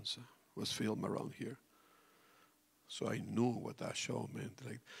Bonanza? It was filmed around here. So I knew what that show meant.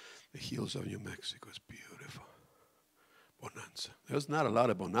 Like the hills of New Mexico is beautiful. Bonanza. There's not a lot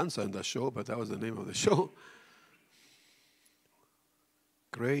of bonanza in that show, but that was the name of the show.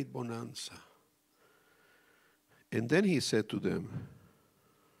 Great bonanza. And then he said to them,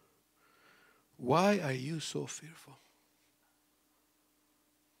 why are you so fearful?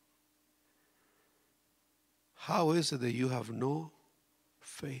 How is it that you have no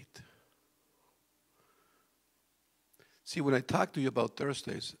faith? See, when I talk to you about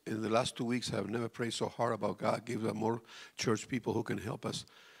Thursdays, in the last 2 weeks, I've never prayed so hard about God. Give us more church people who can help us.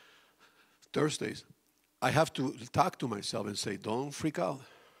 Thursdays, I have to talk to myself and say, don't freak out.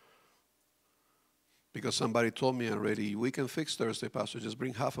 Because somebody told me already, we can fix Thursday, Pastor. Just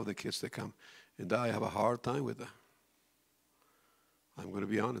bring half of the kids that come. And I have a hard time with that. I'm going to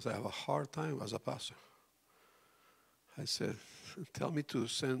be honest. I have a hard time as a pastor. I said, tell me to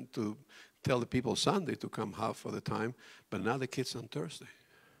tell the people Sunday to come half of the time, but not the kids on Thursday.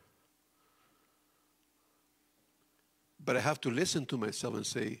 But I have to listen to myself and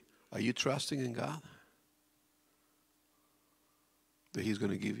say, are you trusting in God? That He's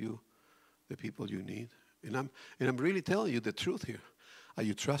going to give you the people you need? And I'm really telling you the truth here. Are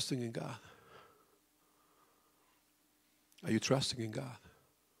you trusting in God? Are you trusting in God?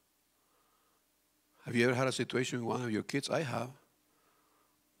 Have you ever had a situation with one of your kids? I have.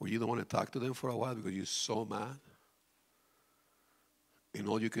 Where you don't want to talk to them for a while because you're so mad. And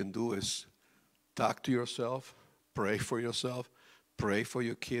all you can do is talk to yourself, pray for yourself, pray for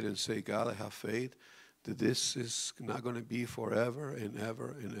your kid and say, God, I have faith that this is not going to be forever and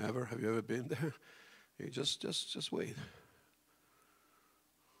ever and ever. Have you ever been there? You just wait.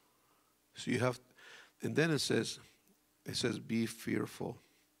 So you have, and then it says, be fearful.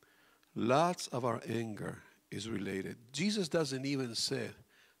 Lots of our anger is related. Jesus doesn't even say,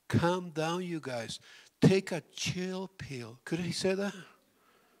 calm down, you guys. Take a chill pill. Could he say that?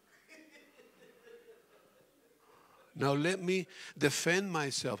 Now let me defend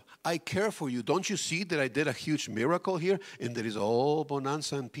myself. I care for you. Don't you see that I did a huge miracle here and there is all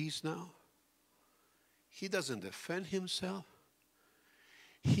bonanza and peace now? He doesn't defend himself.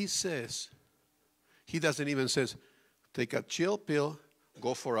 He says, he doesn't even say, take a chill pill,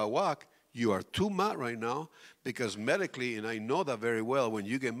 go for a walk. You are too mad right now because medically, and I know that very well, when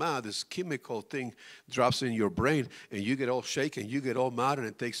you get mad, this chemical thing drops in your brain and you get all shaken, you get all mad, and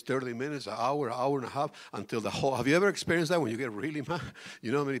it takes 30 minutes, an hour and a half until the whole. Have you ever experienced that when you get really mad?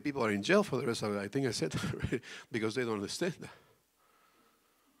 You know how many people are in jail for the rest of it? I think I said that already, because they don't understand that.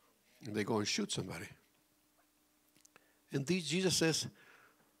 And they go and shoot somebody. And Jesus says,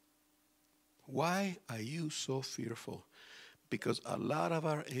 why are you so fearful? Because a lot of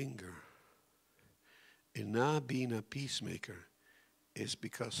our anger in not being a peacemaker is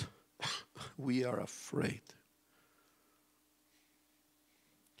because we are afraid.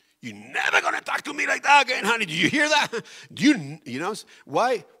 You're never going to talk to me like that again, honey. Do you hear that? You know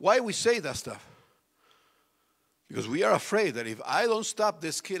why we say that stuff? Because we are afraid that if I don't stop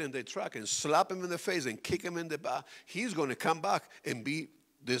this kid in the truck and slap him in the face and kick him in the back, he's going to come back and be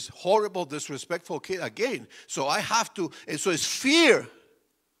this horrible, disrespectful kid again. So I have to, and so it's fear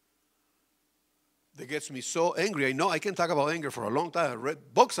that gets me so angry. I know I can talk about anger for a long time. I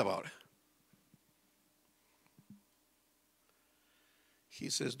read books about it. He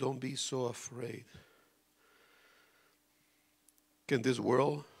says, don't be so afraid. Can this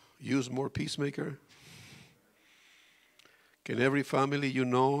world use more peacemaker? Can every family you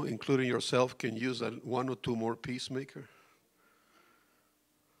know, including yourself, can use one or two more peacemaker?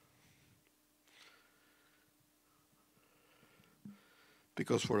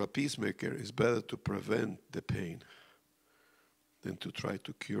 Because for a peacemaker, it's better to prevent the pain than to try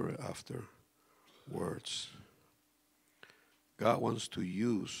to cure it afterwards. God wants to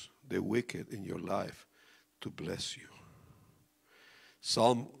use the wicked in your life to bless you.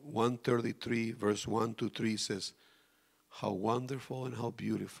 Psalm 133, verse 1 to 3 says, how wonderful and how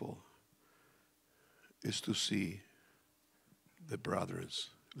beautiful is to see the brethren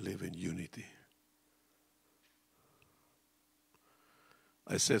live in unity.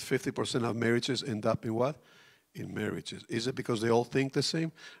 I said 50% of marriages end up in what? In marriages. Is it because they all think the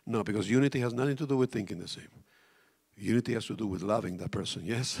same? No, because unity has nothing to do with thinking the same. Unity has to do with loving that person,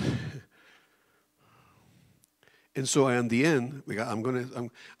 yes? And so in the end,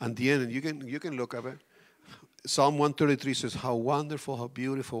 and you can look at it. Psalm 133 says, how wonderful, how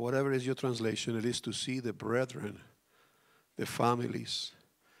beautiful, whatever is your translation, it is to see the brethren, the families,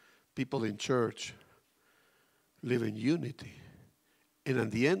 people in church live in unity. And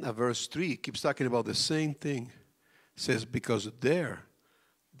at the end of verse 3, it keeps talking about the same thing. It says, because there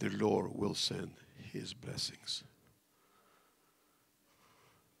the Lord will send his blessings.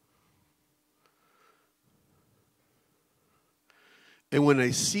 And when I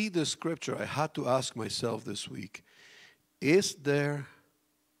see the scripture, I had to ask myself this week, is there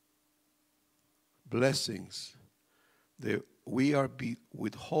blessings that we are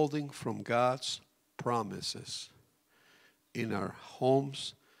withholding from God's promises in our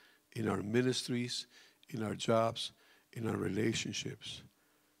homes, in our ministries, in our jobs, in our relationships,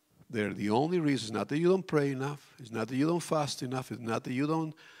 They're the only reason. It's not that you don't pray enough. It's not that you don't fast enough. It's not that you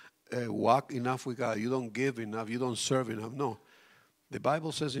don't walk enough with God. You don't give enough. You don't serve enough. No. The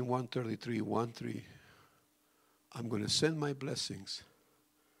Bible says in 1:3, I'm going to send my blessings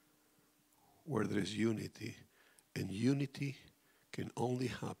where there is unity. And unity can only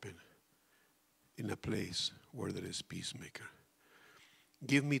happen in a place where there is peacemaker.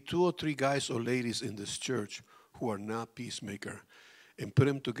 Give me 2 or 3 guys or ladies in this church who are not peacemaker and put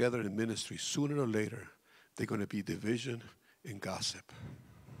them together in ministry. Sooner or later, they're going to be division and gossip.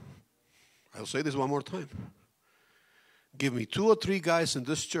 I'll say this one more time. Give me 2 or 3 guys in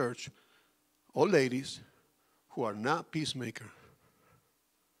this church or ladies who are not peacemaker,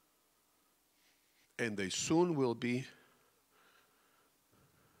 and they soon will be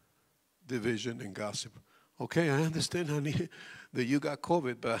division and gossip. Okay, I understand, honey, that you got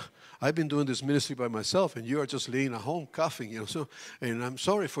COVID, but I've been doing this ministry by myself, and you are just laying at home coughing, So, and I'm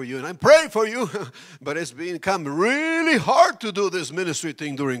sorry for you, and I'm praying for you, but it's become really hard to do this ministry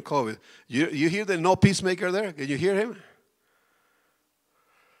thing during COVID. You hear the no peacemaker there? Can you hear him?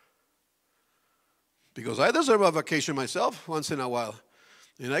 Because I deserve a vacation myself once in a while.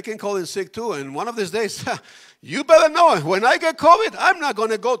 And I can call in sick too. And one of these days, you better know it. When I get COVID, I'm not going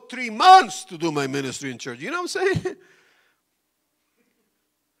to go 3 months to do my ministry in church. You know what I'm saying?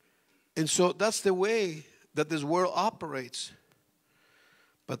 And so that's the way that this world operates.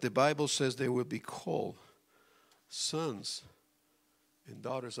 But the Bible says they will be called sons and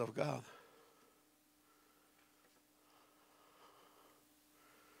daughters of God.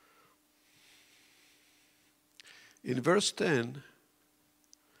 In verse 10,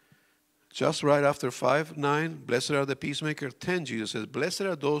 just right after 5:9, blessed are the peacemakers. 10, Jesus says, blessed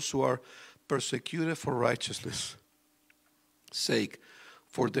are those who are persecuted for righteousness' sake,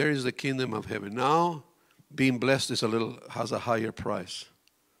 for there is the kingdom of heaven. Now, being blessed has a higher price.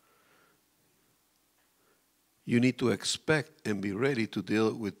 You need to expect and be ready to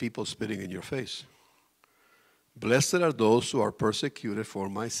deal with people spitting in your face. Blessed are those who are persecuted for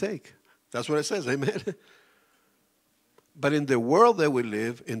my sake. That's what it says, amen? But in the world that we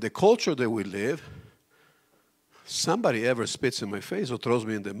live, in the culture that we live, somebody ever spits in my face or throws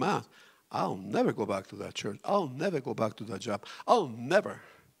me in the mouth, I'll never go back to that church. I'll never go back to that job. I'll never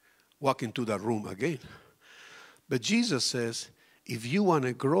walk into that room again. But Jesus says, if you want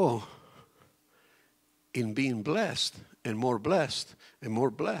to grow in being blessed and more blessed and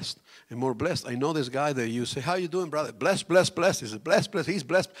more blessed and more blessed. I know this guy that you say, how you doing, brother? Blessed, blessed, blessed. He says, blessed, blessed. He's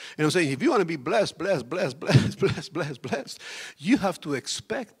blessed. And I'm saying, if you want to be blessed, blessed, blessed, blessed, blessed, blessed, blessed, you have to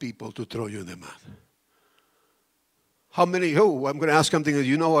expect people to throw you in the mouth. How many, I'm going to ask something that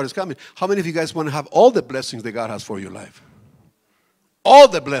you know what is coming. How many of you guys want to have all the blessings that God has for your life? All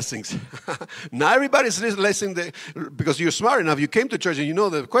the blessings. Not everybody's listening because you're smart enough. You came to church and you know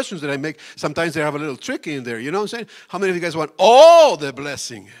the questions that I make. Sometimes they have a little trick in there. You know what I'm saying? How many of you guys want all the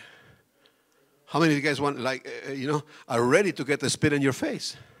blessing? How many of you guys want, are ready to get the spit in your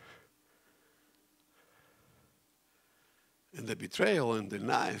face? And the betrayal and the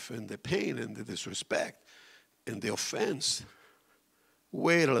knife and the pain and the disrespect and the offense.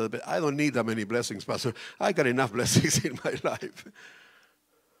 Wait a little bit. I don't need that many blessings, Pastor. I got enough blessings in my life.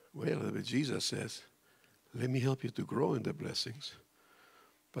 Wait a little bit. Jesus says, let me help you to grow in the blessings.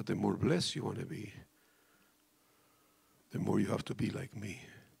 But the more blessed you want to be, the more you have to be like me.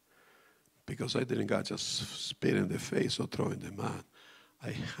 Because I didn't got just spit in the face or throw in the mouth.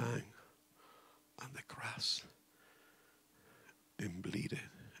 I hang on the cross and bleeded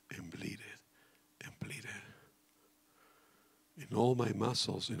and bleeded and bleeded. And all my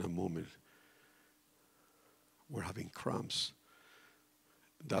muscles in a moment were having cramps.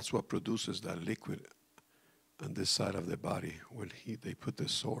 That's what produces that liquid on this side of the body when they put the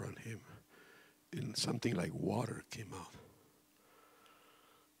sore on him. And something like water came out.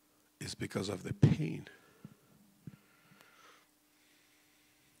 It's because of the pain.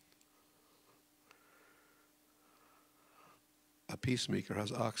 A peacemaker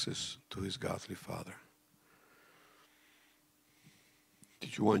has access to his godly Father.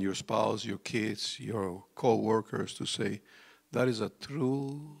 Did you want your spouse, your kids, your co-workers to say, that is a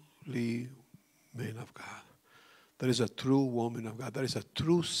truly man of God. That is a true woman of God. That is a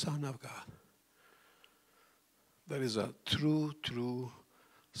true son of God. That is a true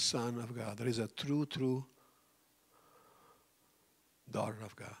son of God. That is a true daughter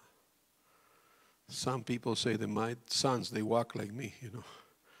of God. Some people say that my sons, they walk like me,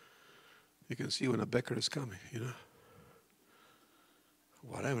 You can see when a Beker is coming,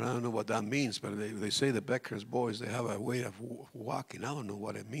 Whatever, I don't know what that means, but they say the Beker's boys, they have a way of walking. I don't know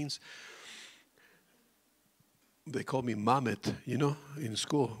what it means. They called me Mamet, in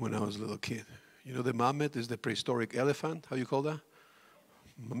school when I was a little kid. The Mamet is the prehistoric elephant. How you call that?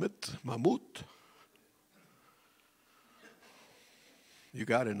 Mamet, Mammut. You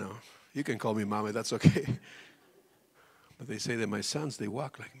got it now. You can call me Mamet, that's okay. But they say that my sons, they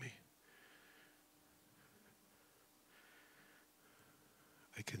walk like me.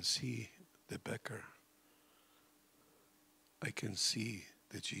 I can see the Beker. I can see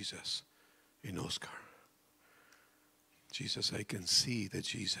the Jesus in Oscar. Jesus, I can see the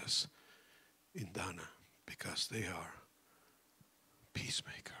Jesus in Dana because they are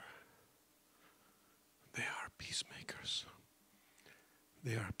peacemaker. They are peacemakers.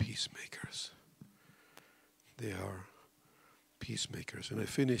 They are peacemakers. They are peacemakers. And I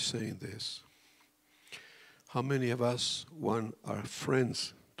finish saying this. How many of us want our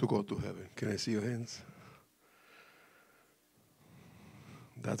friends to go to heaven? Can I see your hands?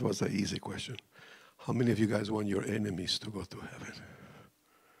 That was an easy question. How many of you guys want your enemies to go to heaven?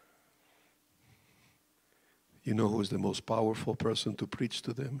 You know who is the most powerful person to preach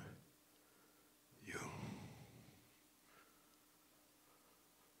to them? You.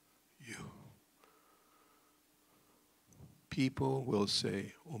 You. People will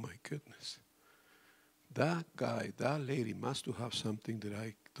say, oh my goodness, that guy, that lady must have something that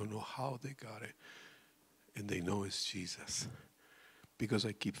I don't know how they got it. And they know it's Jesus. Because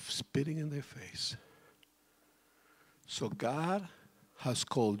I keep spitting in their face. So God has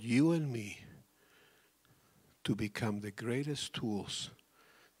called you and me to become the greatest tools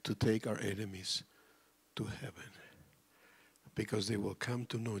to take our enemies to heaven. Because they will come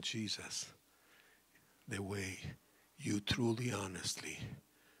to know Jesus the way you truly, honestly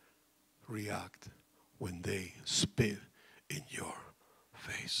react when they spit in your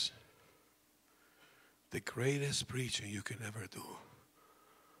face. The greatest preaching you can ever do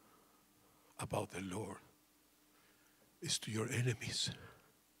about the Lord is to your enemies.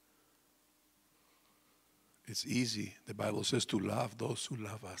 It's easy. The Bible says to love those who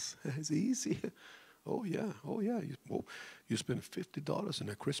love us. It's easy. Oh yeah. You spend $50 in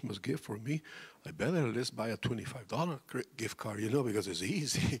a Christmas gift for me. I better at least buy a $25 gift card, because it's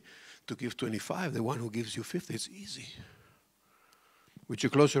easy to give $25. The one who gives you $50, it's easy. Would you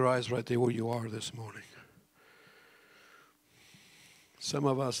close your eyes right there where you are this morning? Some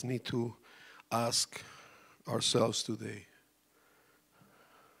of us need to ask ourselves today,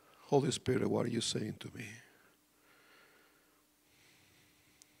 Holy Spirit, what are you saying to me?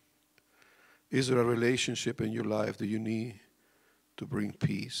 Is there a relationship in your life that you need to bring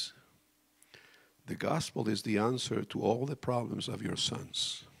peace? The gospel is the answer to all the problems of your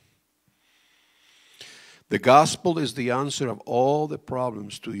sons. The gospel is the answer of all the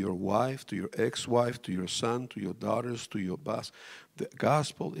problems to your wife, to your ex-wife, to your son, to your daughters, to your boss. The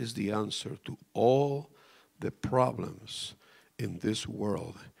gospel is the answer to all the problems in this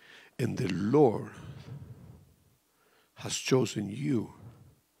world. And the Lord has chosen you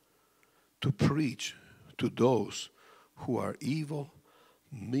to preach to those who are evil,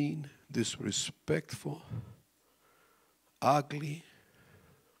 mean, disrespectful, ugly,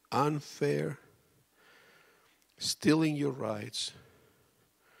 unfair, stealing your rights.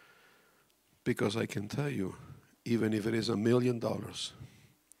 Because I can tell you, even if it is $1 million,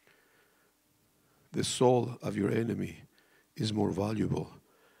 the soul of your enemy is more valuable,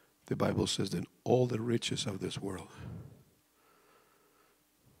 the Bible says, than all the riches of this world.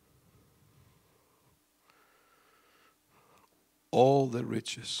 All the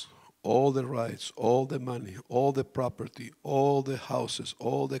riches, all the rights, all the money, all the property, all the houses,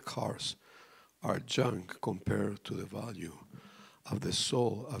 all the cars are junk compared to the value of the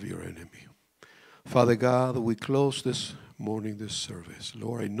soul of your enemy. Father God, we close this morning this service.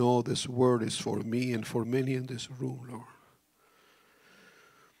 Lord, I know this word is for me and for many in this room, Lord.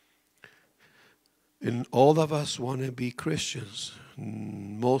 And all of us want to be Christians.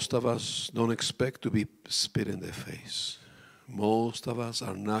 Most of us don't expect to be spit in the face. Most of us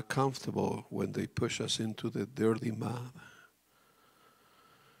are not comfortable when they push us into the dirty mud.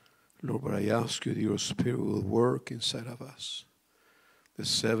 Lord, but I ask you that your Spirit will work inside of us. The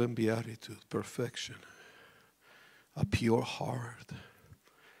 7 Beatitudes, perfection, a pure heart,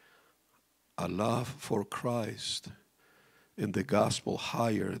 a love for Christ, and the gospel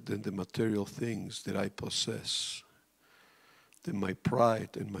higher than the material things that I possess, than my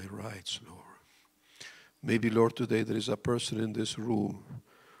pride and my rights, Lord. Maybe, Lord, today there is a person in this room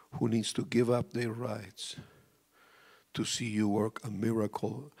who needs to give up their rights to see you work a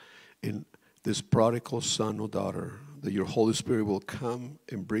miracle in this prodigal son or daughter, that your Holy Spirit will come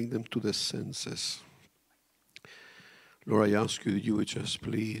and bring them to the senses. Lord, I ask you that you would just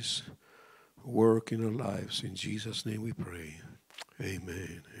please work in our lives. In Jesus' name we pray.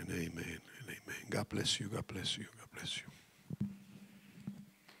 Amen and amen and amen. God bless you. God bless you. God bless you.